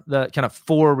are the kind of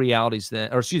 5 realities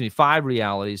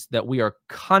that we are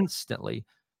constantly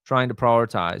trying to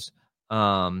prioritize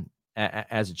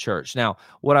as a church. Now,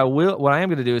 what I am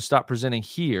going to do is stop presenting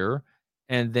here,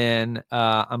 and then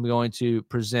I'm going to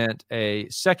present a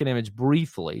second image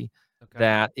briefly. Okay.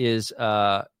 That is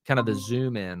kind of the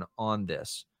zoom in on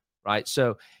this, right?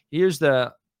 So here's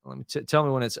let me tell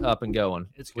me when it's up and going.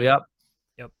 It's good. Up.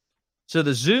 Yep. So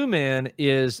the zoom in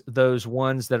is those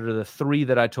ones that are the 3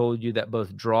 that I told you that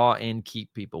both draw and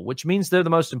keep people, which means they're the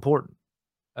most important.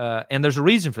 And there's a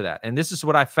reason for that. And this is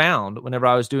what I found whenever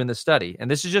I was doing this study.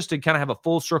 And this is just to kind of have a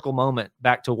full circle moment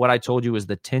back to what I told you was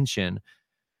the tension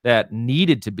that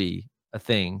needed to be a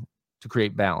thing to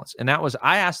create balance. And that was,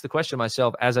 I asked the question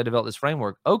myself as I developed this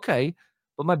framework, okay,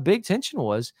 but my big tension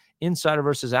was insider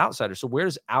versus outsider. So where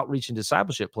does outreach and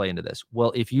discipleship play into this?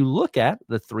 Well, if you look at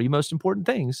the 3 most important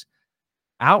things,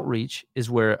 outreach is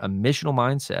where a missional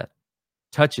mindset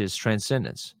touches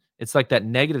transcendence. It's like that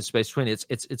negative space between it.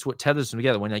 It's what tethers them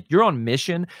together. When like you're on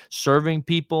mission, serving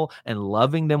people and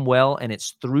loving them well, and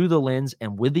it's through the lens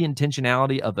and with the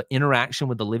intentionality of an interaction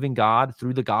with the living God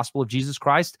through the gospel of Jesus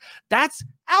Christ, that's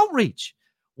outreach.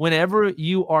 Whenever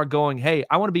you are going, hey,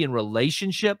 I want to be in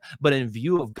relationship, but in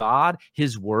view of God,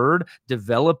 his word,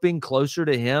 developing closer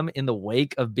to him in the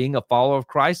wake of being a follower of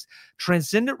Christ,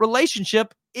 transcendent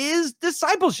relationship is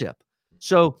discipleship.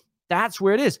 So that's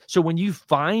where it is. So when you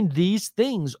find these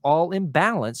things all in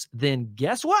balance, then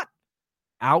guess what?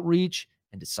 Outreach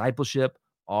and discipleship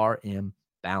are in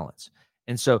balance.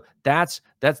 And so that's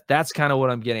kind of what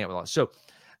I'm getting at. So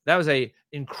that was a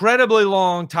incredibly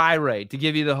long tirade to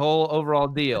give you the whole overall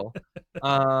deal.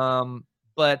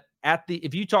 But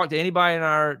if you talk to anybody in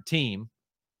our team,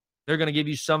 they're going to give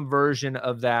you some version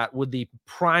of that, with the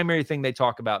primary thing they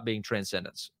talk about being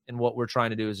transcendence and what we're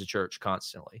trying to do as a church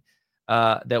constantly.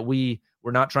 That we're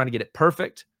not trying to get it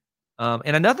perfect.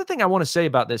 And another thing I want to say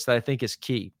about this that I think is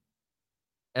key,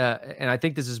 and I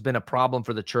think this has been a problem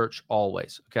for the church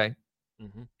always, okay?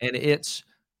 Mm-hmm. And it's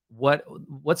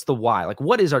what's the why? Like,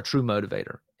 what is our true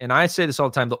motivator? And I say this all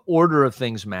the time, the order of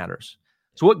things matters.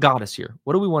 So what got us here?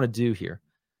 What do we want to do here?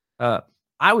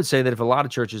 I would say that if a lot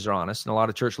of churches are honest and a lot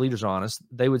of church leaders are honest,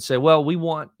 they would say, well, we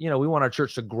want our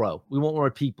church to grow. We want more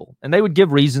people. And they would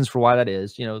give reasons for why that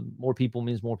is. More people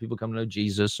means more people come to know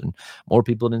Jesus and more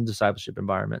people in discipleship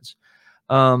environments.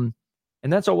 And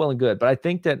that's all well and good. But I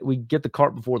think that we get the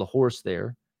cart before the horse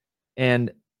there.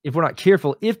 And if we're not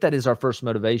careful, if that is our first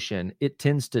motivation, it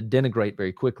tends to denigrate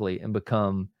very quickly and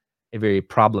become a very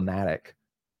problematic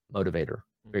motivator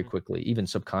very quickly, even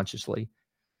subconsciously.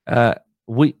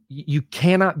 You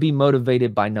cannot be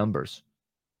motivated by numbers.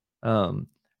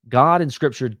 God in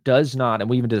Scripture does not, and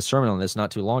we even did a sermon on this not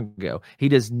too long ago, he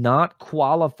does not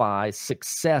qualify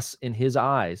success in his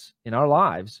eyes, in our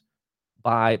lives,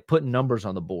 by putting numbers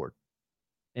on the board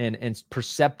and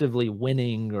perceptively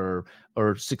winning or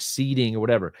succeeding or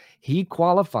whatever. He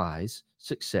qualifies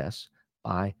success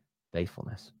by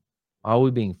faithfulness. Are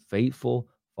we being faithful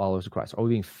followers of Christ? Are we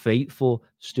being faithful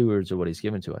stewards of what he's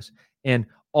given to us? And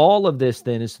all of this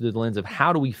then is through the lens of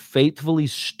how do we faithfully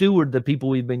steward the people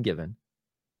we've been given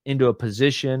into a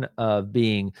position of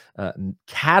being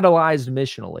catalyzed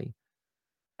missionally,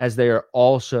 as they are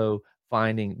also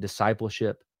finding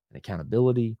discipleship and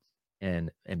accountability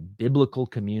and biblical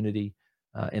community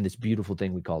in this beautiful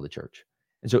thing we call the church.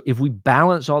 And so if we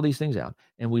balance all these things out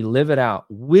and we live it out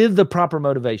with the proper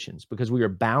motivations, because we are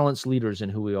balanced leaders in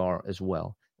who we are as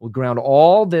well, we ground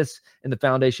all this in the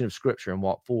foundation of Scripture and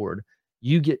walk forward,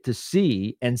 you get to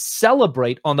see and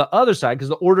celebrate on the other side, because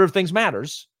the order of things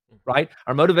matters, right?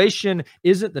 Our motivation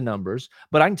isn't the numbers,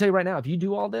 but I can tell you right now, if you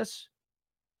do all this,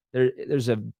 there's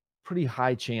a pretty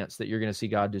high chance that you're going to see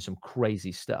God do some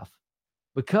crazy stuff.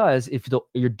 Because if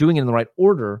you're doing it in the right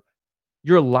order,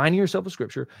 you're aligning yourself with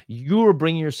Scripture. You are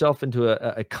bringing yourself into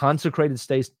a consecrated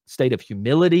state of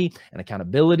humility and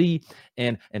accountability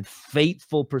and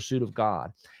faithful pursuit of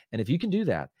God. And if you can do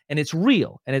that, and it's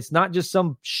real, and it's not just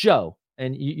some show,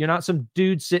 and you're not some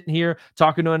dude sitting here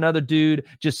talking to another dude,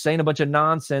 just saying a bunch of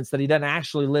nonsense that he doesn't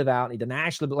actually live out, and he doesn't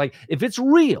actually, but like, if it's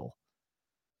real,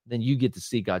 then you get to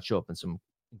see God show up in some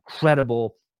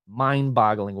incredible,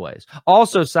 mind-boggling ways.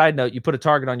 Also, side note, you put a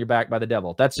target on your back by the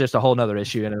devil. That's just a whole nother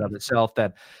issue in and of itself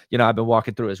that, I've been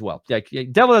walking through as well. Like,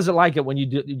 devil doesn't like it when you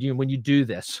do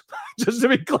this, just to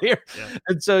be clear. Yeah.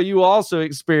 And so you also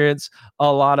experience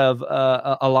a lot of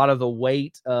the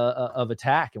weight of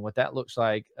attack and what that looks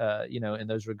like, in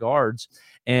those regards.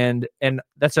 And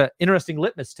that's an interesting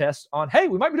litmus test on, hey,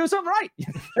 we might be doing something right.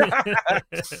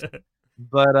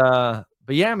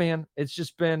 But yeah, man, it's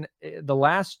just been the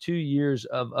last 2 years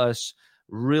of us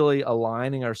really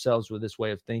aligning ourselves with this way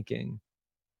of thinking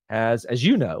has, as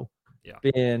you know,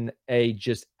 been a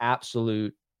just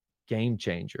absolute game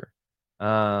changer.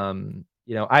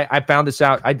 I found this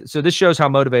out. So this shows how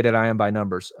motivated I am by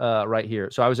numbers right here.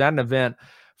 So I was at an event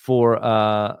for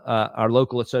our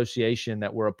local association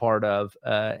that we're a part of,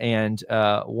 and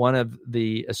one of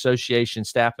the association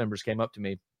staff members came up to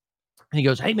me And he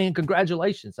goes, "Hey man,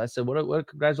 congratulations." I said, what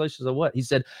congratulations on what? He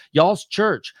said, "Y'all's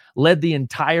church led the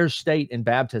entire state in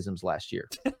baptisms last year."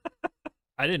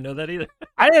 I didn't know that either.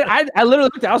 I literally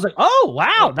looked at it, I was like, "Oh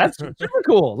wow, that's super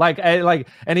cool."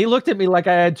 And he looked at me like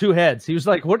I had two heads. He was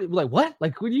like, "What? Like what?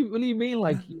 Like what do you mean?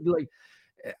 Like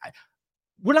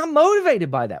we're not motivated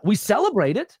by that. We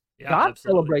celebrate it. Yeah, God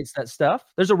absolutely. celebrates that stuff.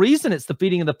 There's a reason it's the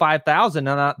feeding of the 5,000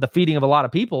 and not the feeding of a lot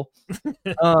of people,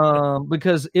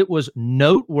 because it was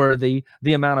noteworthy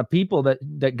the amount of people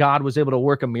that God was able to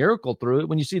work a miracle through it.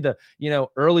 When you see the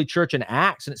early church in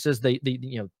Acts, and it says the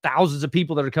thousands of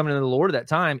people that are coming to the Lord at that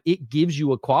time, it gives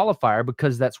you a qualifier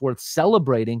because that's worth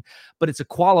celebrating. But it's a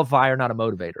qualifier, not a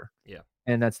motivator. Yeah.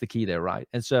 And that's the key there, right?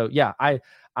 And so, yeah, I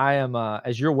am,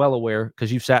 as you're well aware,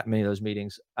 because you've sat in many of those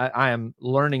meetings, I am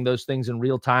learning those things in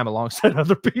real time alongside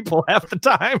other people half the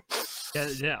time.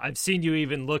 Yeah, I've seen you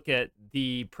even look at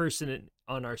the person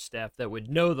on our staff that would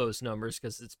know those numbers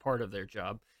because it's part of their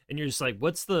job, and you're just like,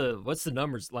 "What's the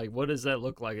numbers like? What does that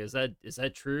look like? Is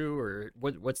that true, or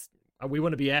what's we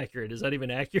want to be accurate? Is that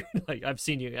even accurate?" Like, I've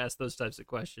seen you ask those types of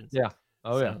questions. Yeah.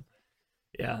 Oh, so, yeah.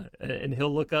 Yeah, and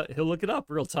he'll look it up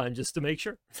real time just to make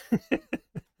sure.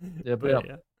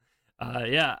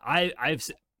 I've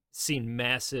seen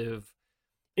massive.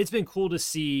 It's been cool to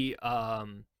see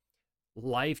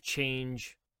life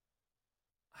change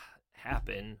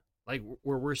happen, like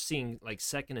where we're seeing like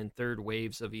second and third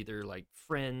waves of either like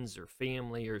friends or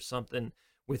family or something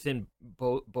within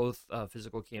both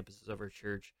physical campuses of our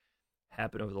church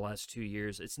happen over the last 2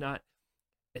 years. It's not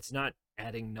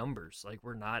adding numbers. Like,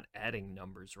 we're not adding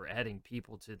numbers. We're adding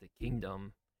people to the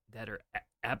kingdom that are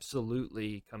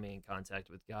absolutely coming in contact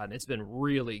with God. And it's been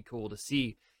really cool to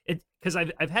see it, because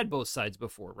I've had both sides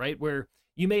before, right? Where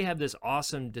you may have this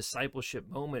awesome discipleship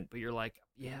moment, but you're like,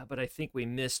 yeah, but I think we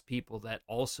missed people that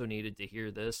also needed to hear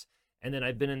this. And then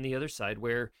I've been in the other side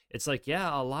where it's like,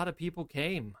 yeah, a lot of people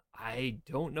came. I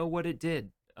don't know what it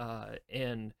did.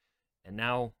 And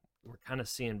now we're kind of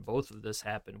seeing both of this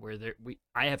happen, where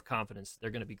I have confidence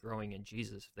they're going to be growing in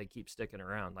Jesus if they keep sticking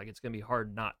around. Like, it's going to be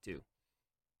hard not to.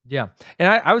 Yeah. And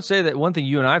I would say that one thing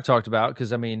you and I have talked about,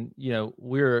 because I mean,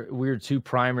 we're two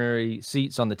primary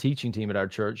seats on the teaching team at our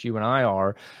church, you and I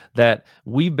are, that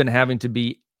we've been having to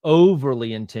be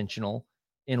overly intentional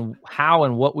in how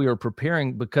and what we are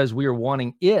preparing, because we are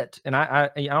wanting it. And I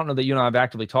don't know that you and I have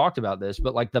actively talked about this,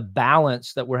 but like the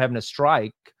balance that we're having to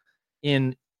strike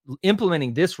in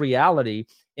implementing this reality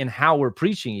in how we're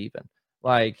preaching even.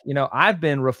 Like, I've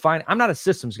been refining. I'm not a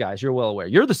systems guy, as you're well aware.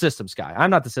 You're the systems guy. I'm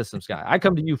not the systems guy. I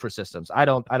come to you for systems. I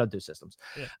don't do systems.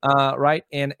 Yeah. Right.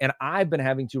 And I've been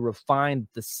having to refine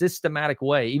the systematic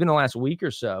way, even the last week or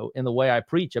so, in the way I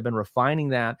preach. I've been refining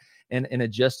that and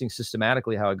adjusting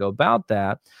systematically how I go about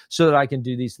that so that I can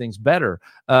do these things better.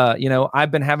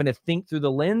 I've been having to think through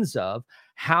the lens of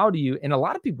how do you, and a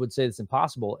lot of people would say it's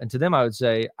impossible. And to them, I would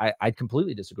say, I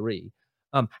completely disagree.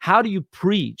 How do you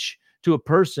preach to a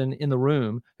person in the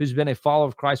room who's been a follower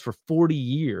of Christ for 40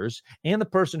 years and the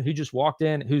person who just walked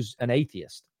in who's an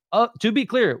atheist? To be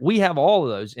clear, we have all of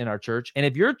those in our church. And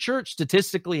if your church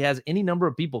statistically has any number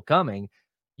of people coming,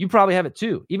 you probably have it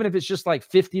too. Even if it's just like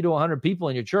 50 to 100 people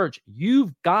in your church,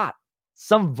 you've got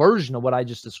some version of what I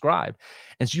just described.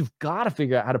 And so you've got to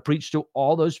figure out how to preach to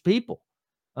all those people.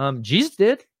 Jesus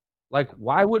did. Like,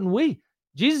 why wouldn't we?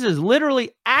 Jesus is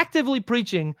literally actively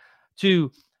preaching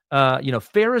to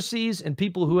Pharisees and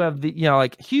people who have the,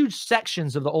 like huge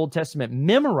sections of the Old Testament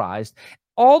memorized,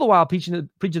 all the while preaching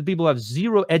to people who have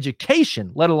zero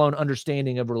education, let alone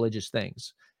understanding of religious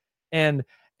things. And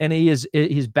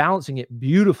he's balancing it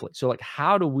beautifully. So like,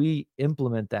 how do we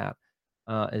implement that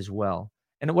as well?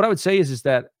 And what I would say is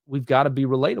that we've got to be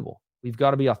relatable. We've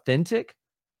got to be authentic.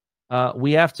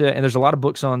 We have to, and there's a lot of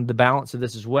books on the balance of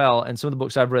this as well. And some of the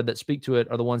books I've read that speak to it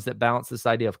are the ones that balance this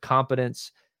idea of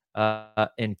competence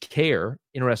and care,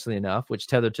 interestingly enough, which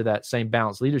tether to that same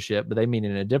balanced leadership, but they mean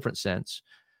it in a different sense.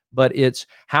 But it's,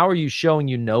 how are you showing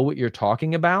what you're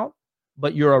talking about,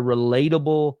 but you're a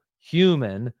relatable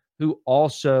human who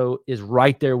also is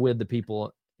right there with the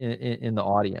people in the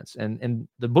audience. And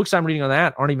the books I'm reading on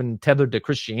that aren't even tethered to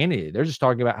Christianity. They're just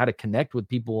talking about how to connect with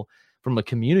people from a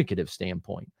communicative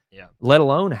standpoint. Yeah. Let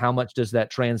alone how much does that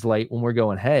translate when we're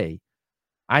going, hey,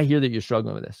 I hear that you're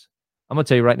struggling with this. I'm going to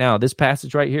tell you right now, this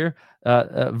passage right here,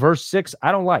 verse 6,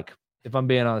 I don't like, if I'm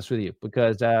being honest with you,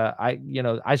 because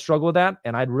I struggle with that,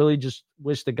 and I'd really just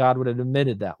wish that God would have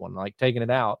admitted that one, like taking it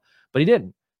out, but he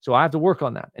didn't. So I have to work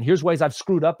on that. And here's ways I've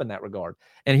screwed up in that regard.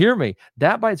 And hear me,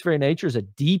 that by its very nature is a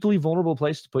deeply vulnerable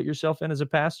place to put yourself in as a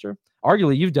pastor.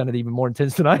 Arguably, you've done it even more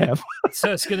intense than I have. So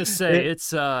I was going to say,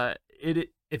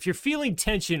 if you're feeling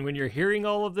tension when you're hearing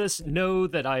all of this, know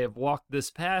that I have walked this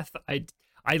path. I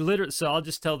literally, so I'll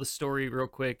just tell the story real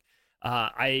quick.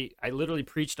 I literally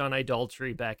preached on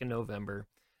idolatry back in November.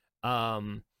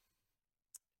 So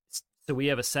we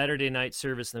have a Saturday night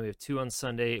service, and then we have 2 on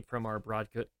Sunday from our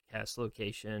broadcast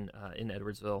location in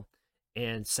Edwardsville.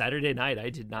 And Saturday night, I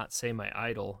did not say my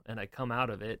idol, and I come out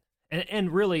of it.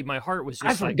 And really, my heart was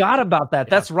just I forgot about that. Yeah.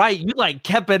 That's right. You like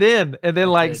kept it in, and then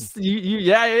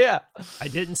yeah. I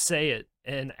didn't say it.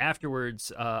 And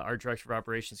afterwards, our director of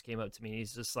operations came up to me, and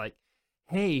he's just like,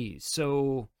 "Hey,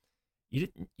 so you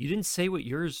didn't say what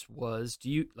yours was. Do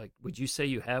you would you say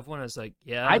you have one?" I was like,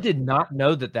 "Yeah." I did not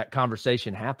know that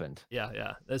conversation happened.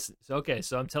 Yeah. That's okay.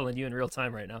 So I'm telling you in real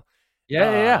time right now.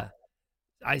 Yeah.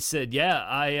 I said,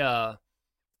 "Yeah,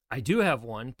 I do have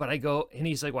one," but I go, and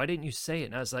he's like, "Why didn't you say it?"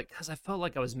 And I was like, "Because I felt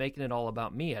like I was making it all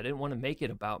about me. I didn't want to make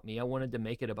it about me. I wanted to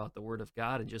make it about the Word of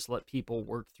God and just let people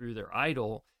work through their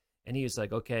idol." And he was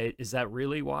like, "Okay, is that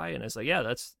really why?" And I was like, "Yeah,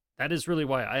 that is really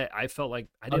why." I felt like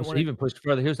I didn't want to even push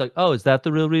further. He was like, "Oh, is that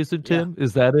the real reason, Tim? Yeah.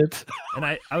 Is that it?" And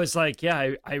I was like,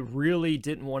 "Yeah, I really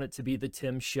didn't want it to be the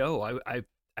Tim show.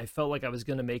 I felt like I was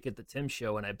going to make it the Tim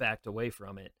show, and I backed away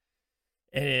from it."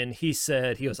 And he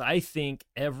goes, "I think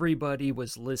everybody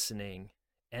was listening,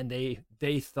 and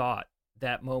they thought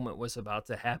that moment was about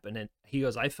to happen." And he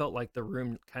goes, "I felt like the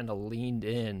room kind of leaned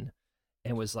in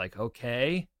and was like,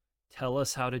 okay, tell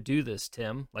us how to do this,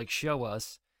 Tim. Like, show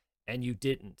us." And you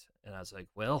didn't. And I was like,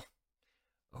 "Well,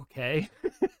 okay,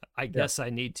 I guess I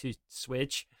need to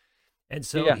switch." And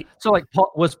so, so like,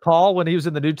 was Paul, when he was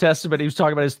in the New Testament, he was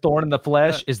talking about his thorn in the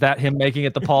flesh? Is that him making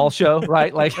it the Paul show,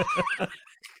 right? Like.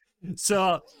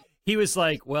 So he was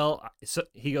like, "Well," so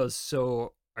he goes,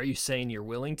 "So are you saying you're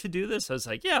willing to do this?" I was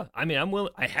like, "Yeah, I mean, I'm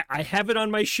willing. I have it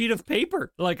on my sheet of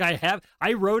paper. Like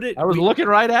I wrote it. I was looking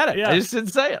right at it. Yeah. I just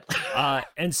didn't say it."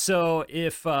 And so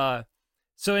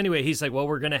so anyway, he's like, "Well,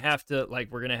 we're going to have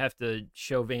to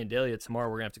show Vandalia tomorrow.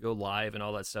 We're going to have to go live and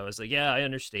all that stuff." I was like, "Yeah, I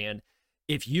understand.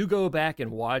 If you go back and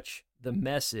watch the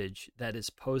message that is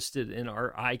posted in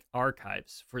our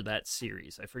archives for that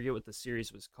series," I forget what the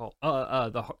series was called.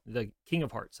 The King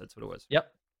of Hearts. That's what it was.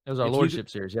 Yep. It was our Lordship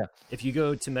series. Yeah. If you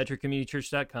go to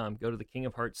metrocommunitychurch.com, go to the King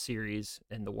of Hearts series,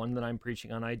 and the one that I'm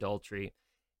preaching on idolatry,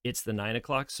 it's the 9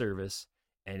 o'clock service.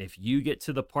 And if you get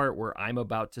to the part where I'm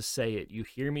about to say it, you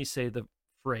hear me say the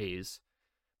phrase,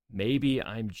 "Maybe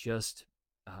I'm just,"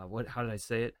 how did I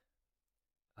say it?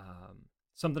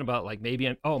 Something about like, maybe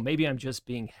I'm just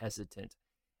being hesitant.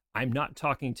 I'm not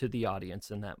talking to the audience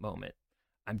in that moment.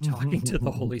 I'm talking to the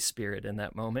Holy Spirit in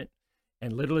that moment,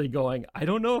 and literally going, "I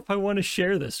don't know if I want to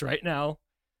share this right now."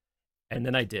 And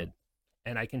then I did.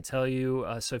 And I can tell you,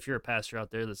 so if you're a pastor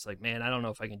out there that's like, "Man, I don't know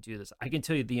if I can do this," I can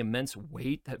tell you the immense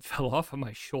weight that fell off of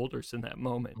my shoulders in that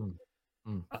moment.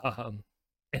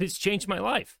 And it's changed my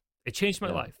life. It changed my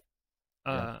life.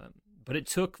 But it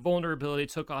took vulnerability, it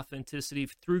took authenticity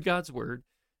through God's word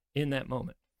in that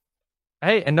moment.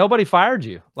 Hey, and nobody fired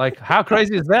you. Like, how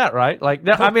crazy is that, right? Like,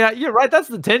 I mean, you're right. That's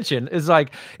the tension. Is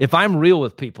like, if I'm real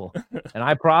with people and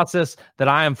I process that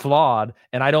I am flawed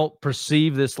and I don't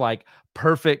perceive this like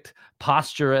perfect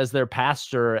posture as their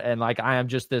pastor, and like I am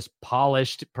just this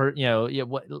polished,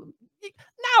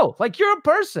 no, like you're a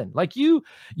person. Like you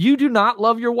do not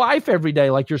love your wife every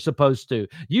day like you're supposed to.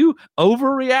 You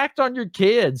overreact on your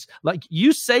kids. Like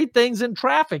you say things in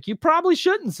traffic you probably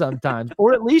shouldn't sometimes,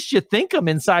 or at least you think them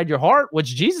inside your heart, which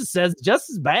Jesus says just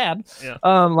as bad. Yeah.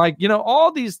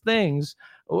 All these things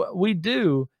we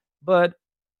do, but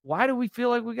why do we feel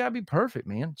like we gotta be perfect,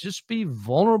 man? Just be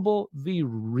vulnerable, be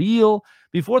real,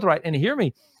 be forthright. And hear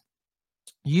me,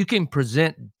 you can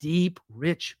present deep,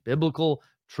 rich biblical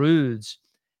truths,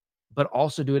 but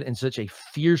also do it in such a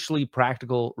fiercely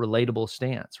practical, relatable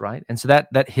stance, right? And so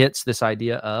that hits this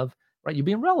idea of, right, you're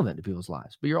being relevant to people's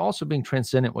lives, but you're also being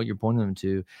transcendent, what you're pointing them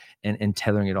to, and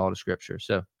tethering it all to Scripture.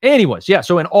 So anyways, yeah,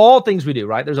 so in all things we do,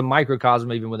 right, there's a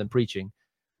microcosm even within preaching.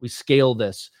 We scale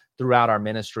this throughout our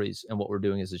ministries and what we're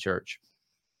doing as a church.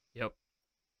 Yep.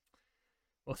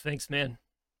 Well, thanks, man.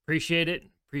 Appreciate it.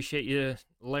 Appreciate you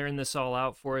layering this all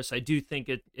out for us. I do think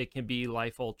it can be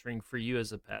life-altering for you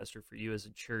as a pastor, for you as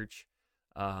a church,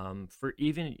 for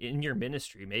even in your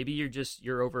ministry. Maybe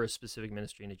you're over a specific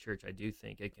ministry in a church. I do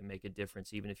think it can make a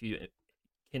difference, even if you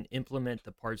can implement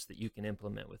the parts that you can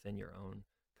implement within your own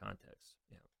context.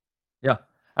 Yeah.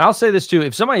 I'll say this too.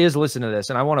 If somebody is listening to this,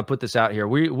 and I want to put this out here,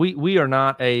 we are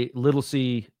not a little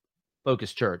C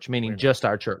focused church, meaning just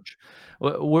our church.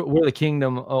 We're the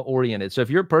kingdom oriented. So if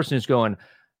you're a person who's going,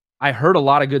 I heard a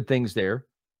lot of good things there.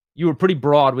 You were pretty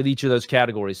broad with each of those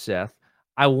categories, Seth.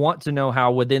 I want to know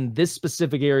how within this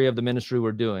specific area of the ministry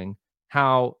we're doing,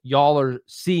 how y'all are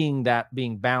seeing that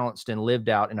being balanced and lived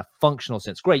out in a functional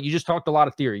sense. Great. You just talked a lot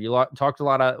of theory. You talked a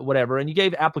lot of whatever, and you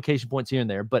gave application points here and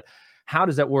there, but how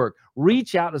does that work?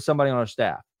 Reach out to somebody on our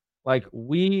staff. Like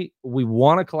we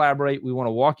want to collaborate. We want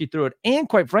to walk you through it. And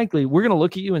quite frankly, we're going to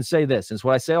look at you and say this. And it's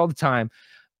what I say all the time.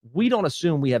 We don't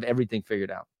assume we have everything figured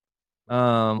out.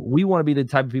 We want to be the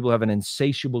type of people who have an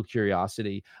insatiable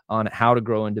curiosity on how to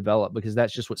grow and develop, because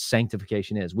that's just what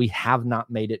sanctification is. We have not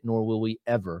made it, nor will we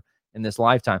ever in this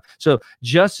lifetime. So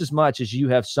just as much as you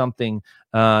have something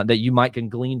that you might can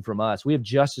glean from us, we have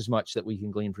just as much that we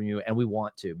can glean from you, and we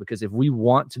want to, because if we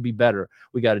want to be better,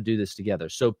 we got to do this together.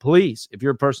 So please, if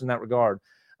you're a person in that regard,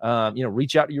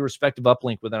 reach out to your respective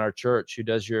uplink within our church who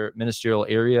does your ministerial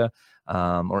area,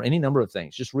 or any number of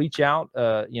things. Just reach out,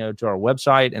 to our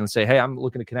website and say, hey, I'm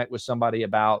looking to connect with somebody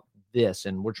about this,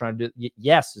 and we're trying to do.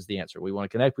 Yes is the answer. We want to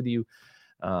connect with you.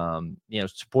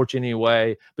 Support you in any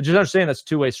way, but just understand that's a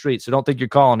two-way street. So don't think you're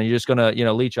calling and you're just gonna,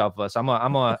 leech off of us. I'm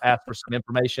gonna ask for some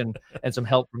information and some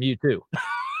help from you too.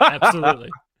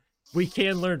 Absolutely. We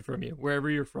can learn from you wherever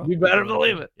you're from. You better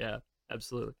believe it. Yeah,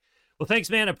 absolutely. Well, thanks,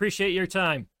 man. I appreciate your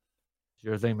time.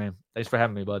 Sure thing, man. Thanks for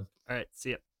having me, bud. All right.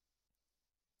 See ya.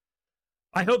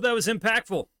 I hope that was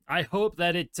impactful. I hope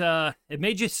that it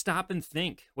made you stop and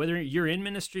think, whether you're in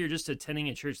ministry or just attending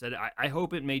a church, that I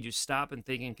hope it made you stop and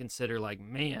think and consider, like,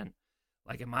 man,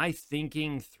 like, am I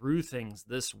thinking through things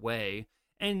this way?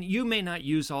 And you may not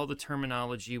use all the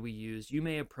terminology we use. You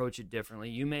may approach it differently.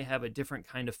 You may have a different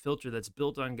kind of filter that's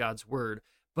built on God's word.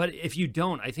 But if you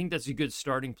don't, I think that's a good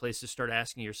starting place to start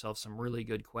asking yourself some really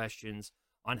good questions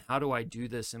on, how do I do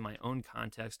this in my own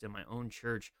context, in my own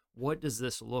church? What does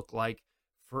this look like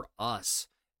for us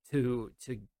to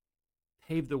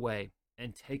pave the way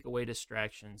and take away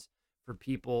distractions for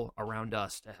people around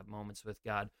us to have moments with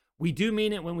God? We do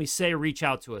mean it when we say reach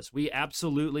out to us. We have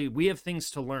things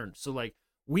to learn. So, like,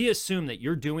 we assume that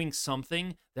you're doing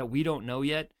something that we don't know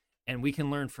yet, and we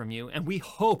can learn from you. And we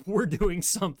hope we're doing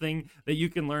something that you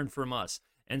can learn from us.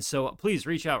 And so please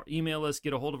reach out, email us,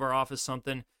 get a hold of our office,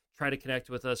 something, try to connect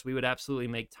with us. We would absolutely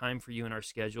make time for you in our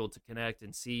schedule to connect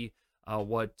and see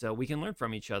what we can learn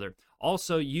from each other.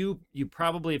 Also, you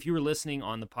probably, if you were listening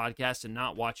on the podcast and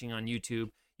not watching on YouTube,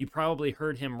 you probably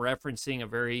heard him referencing a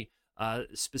very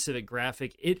specific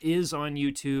graphic. It is on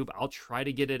YouTube. I'll try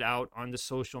to get it out on the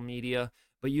social media,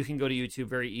 but you can go to YouTube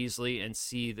very easily and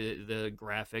see the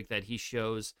graphic that he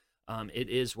shows. It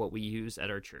is what we use at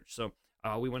our church. So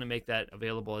we want to make that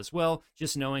available as well,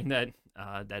 just knowing that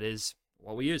that is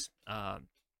what we use.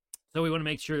 So we want to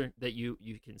make sure that you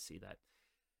can see that.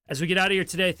 As we get out of here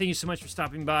today, thank you so much for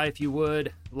stopping by. If you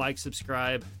would, like,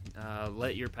 subscribe,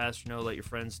 let your pastor know, let your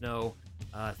friends know.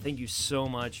 Thank you so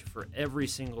much for every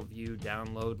single view,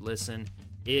 download, listen.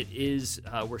 It is,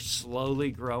 we're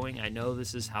slowly growing. I know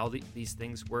this is how these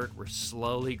things work. We're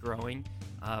slowly growing,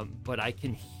 but I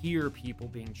can hear people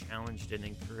being challenged and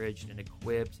encouraged and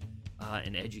equipped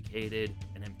and educated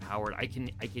and empowered. I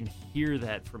can hear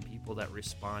that from people that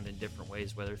respond in different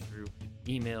ways, whether through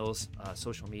emails,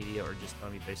 social media, or just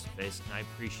telling me face to face. And I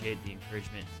appreciate the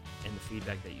encouragement and the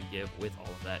feedback that you give with all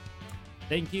of that.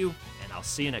 Thank you, and I'll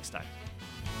see you next time.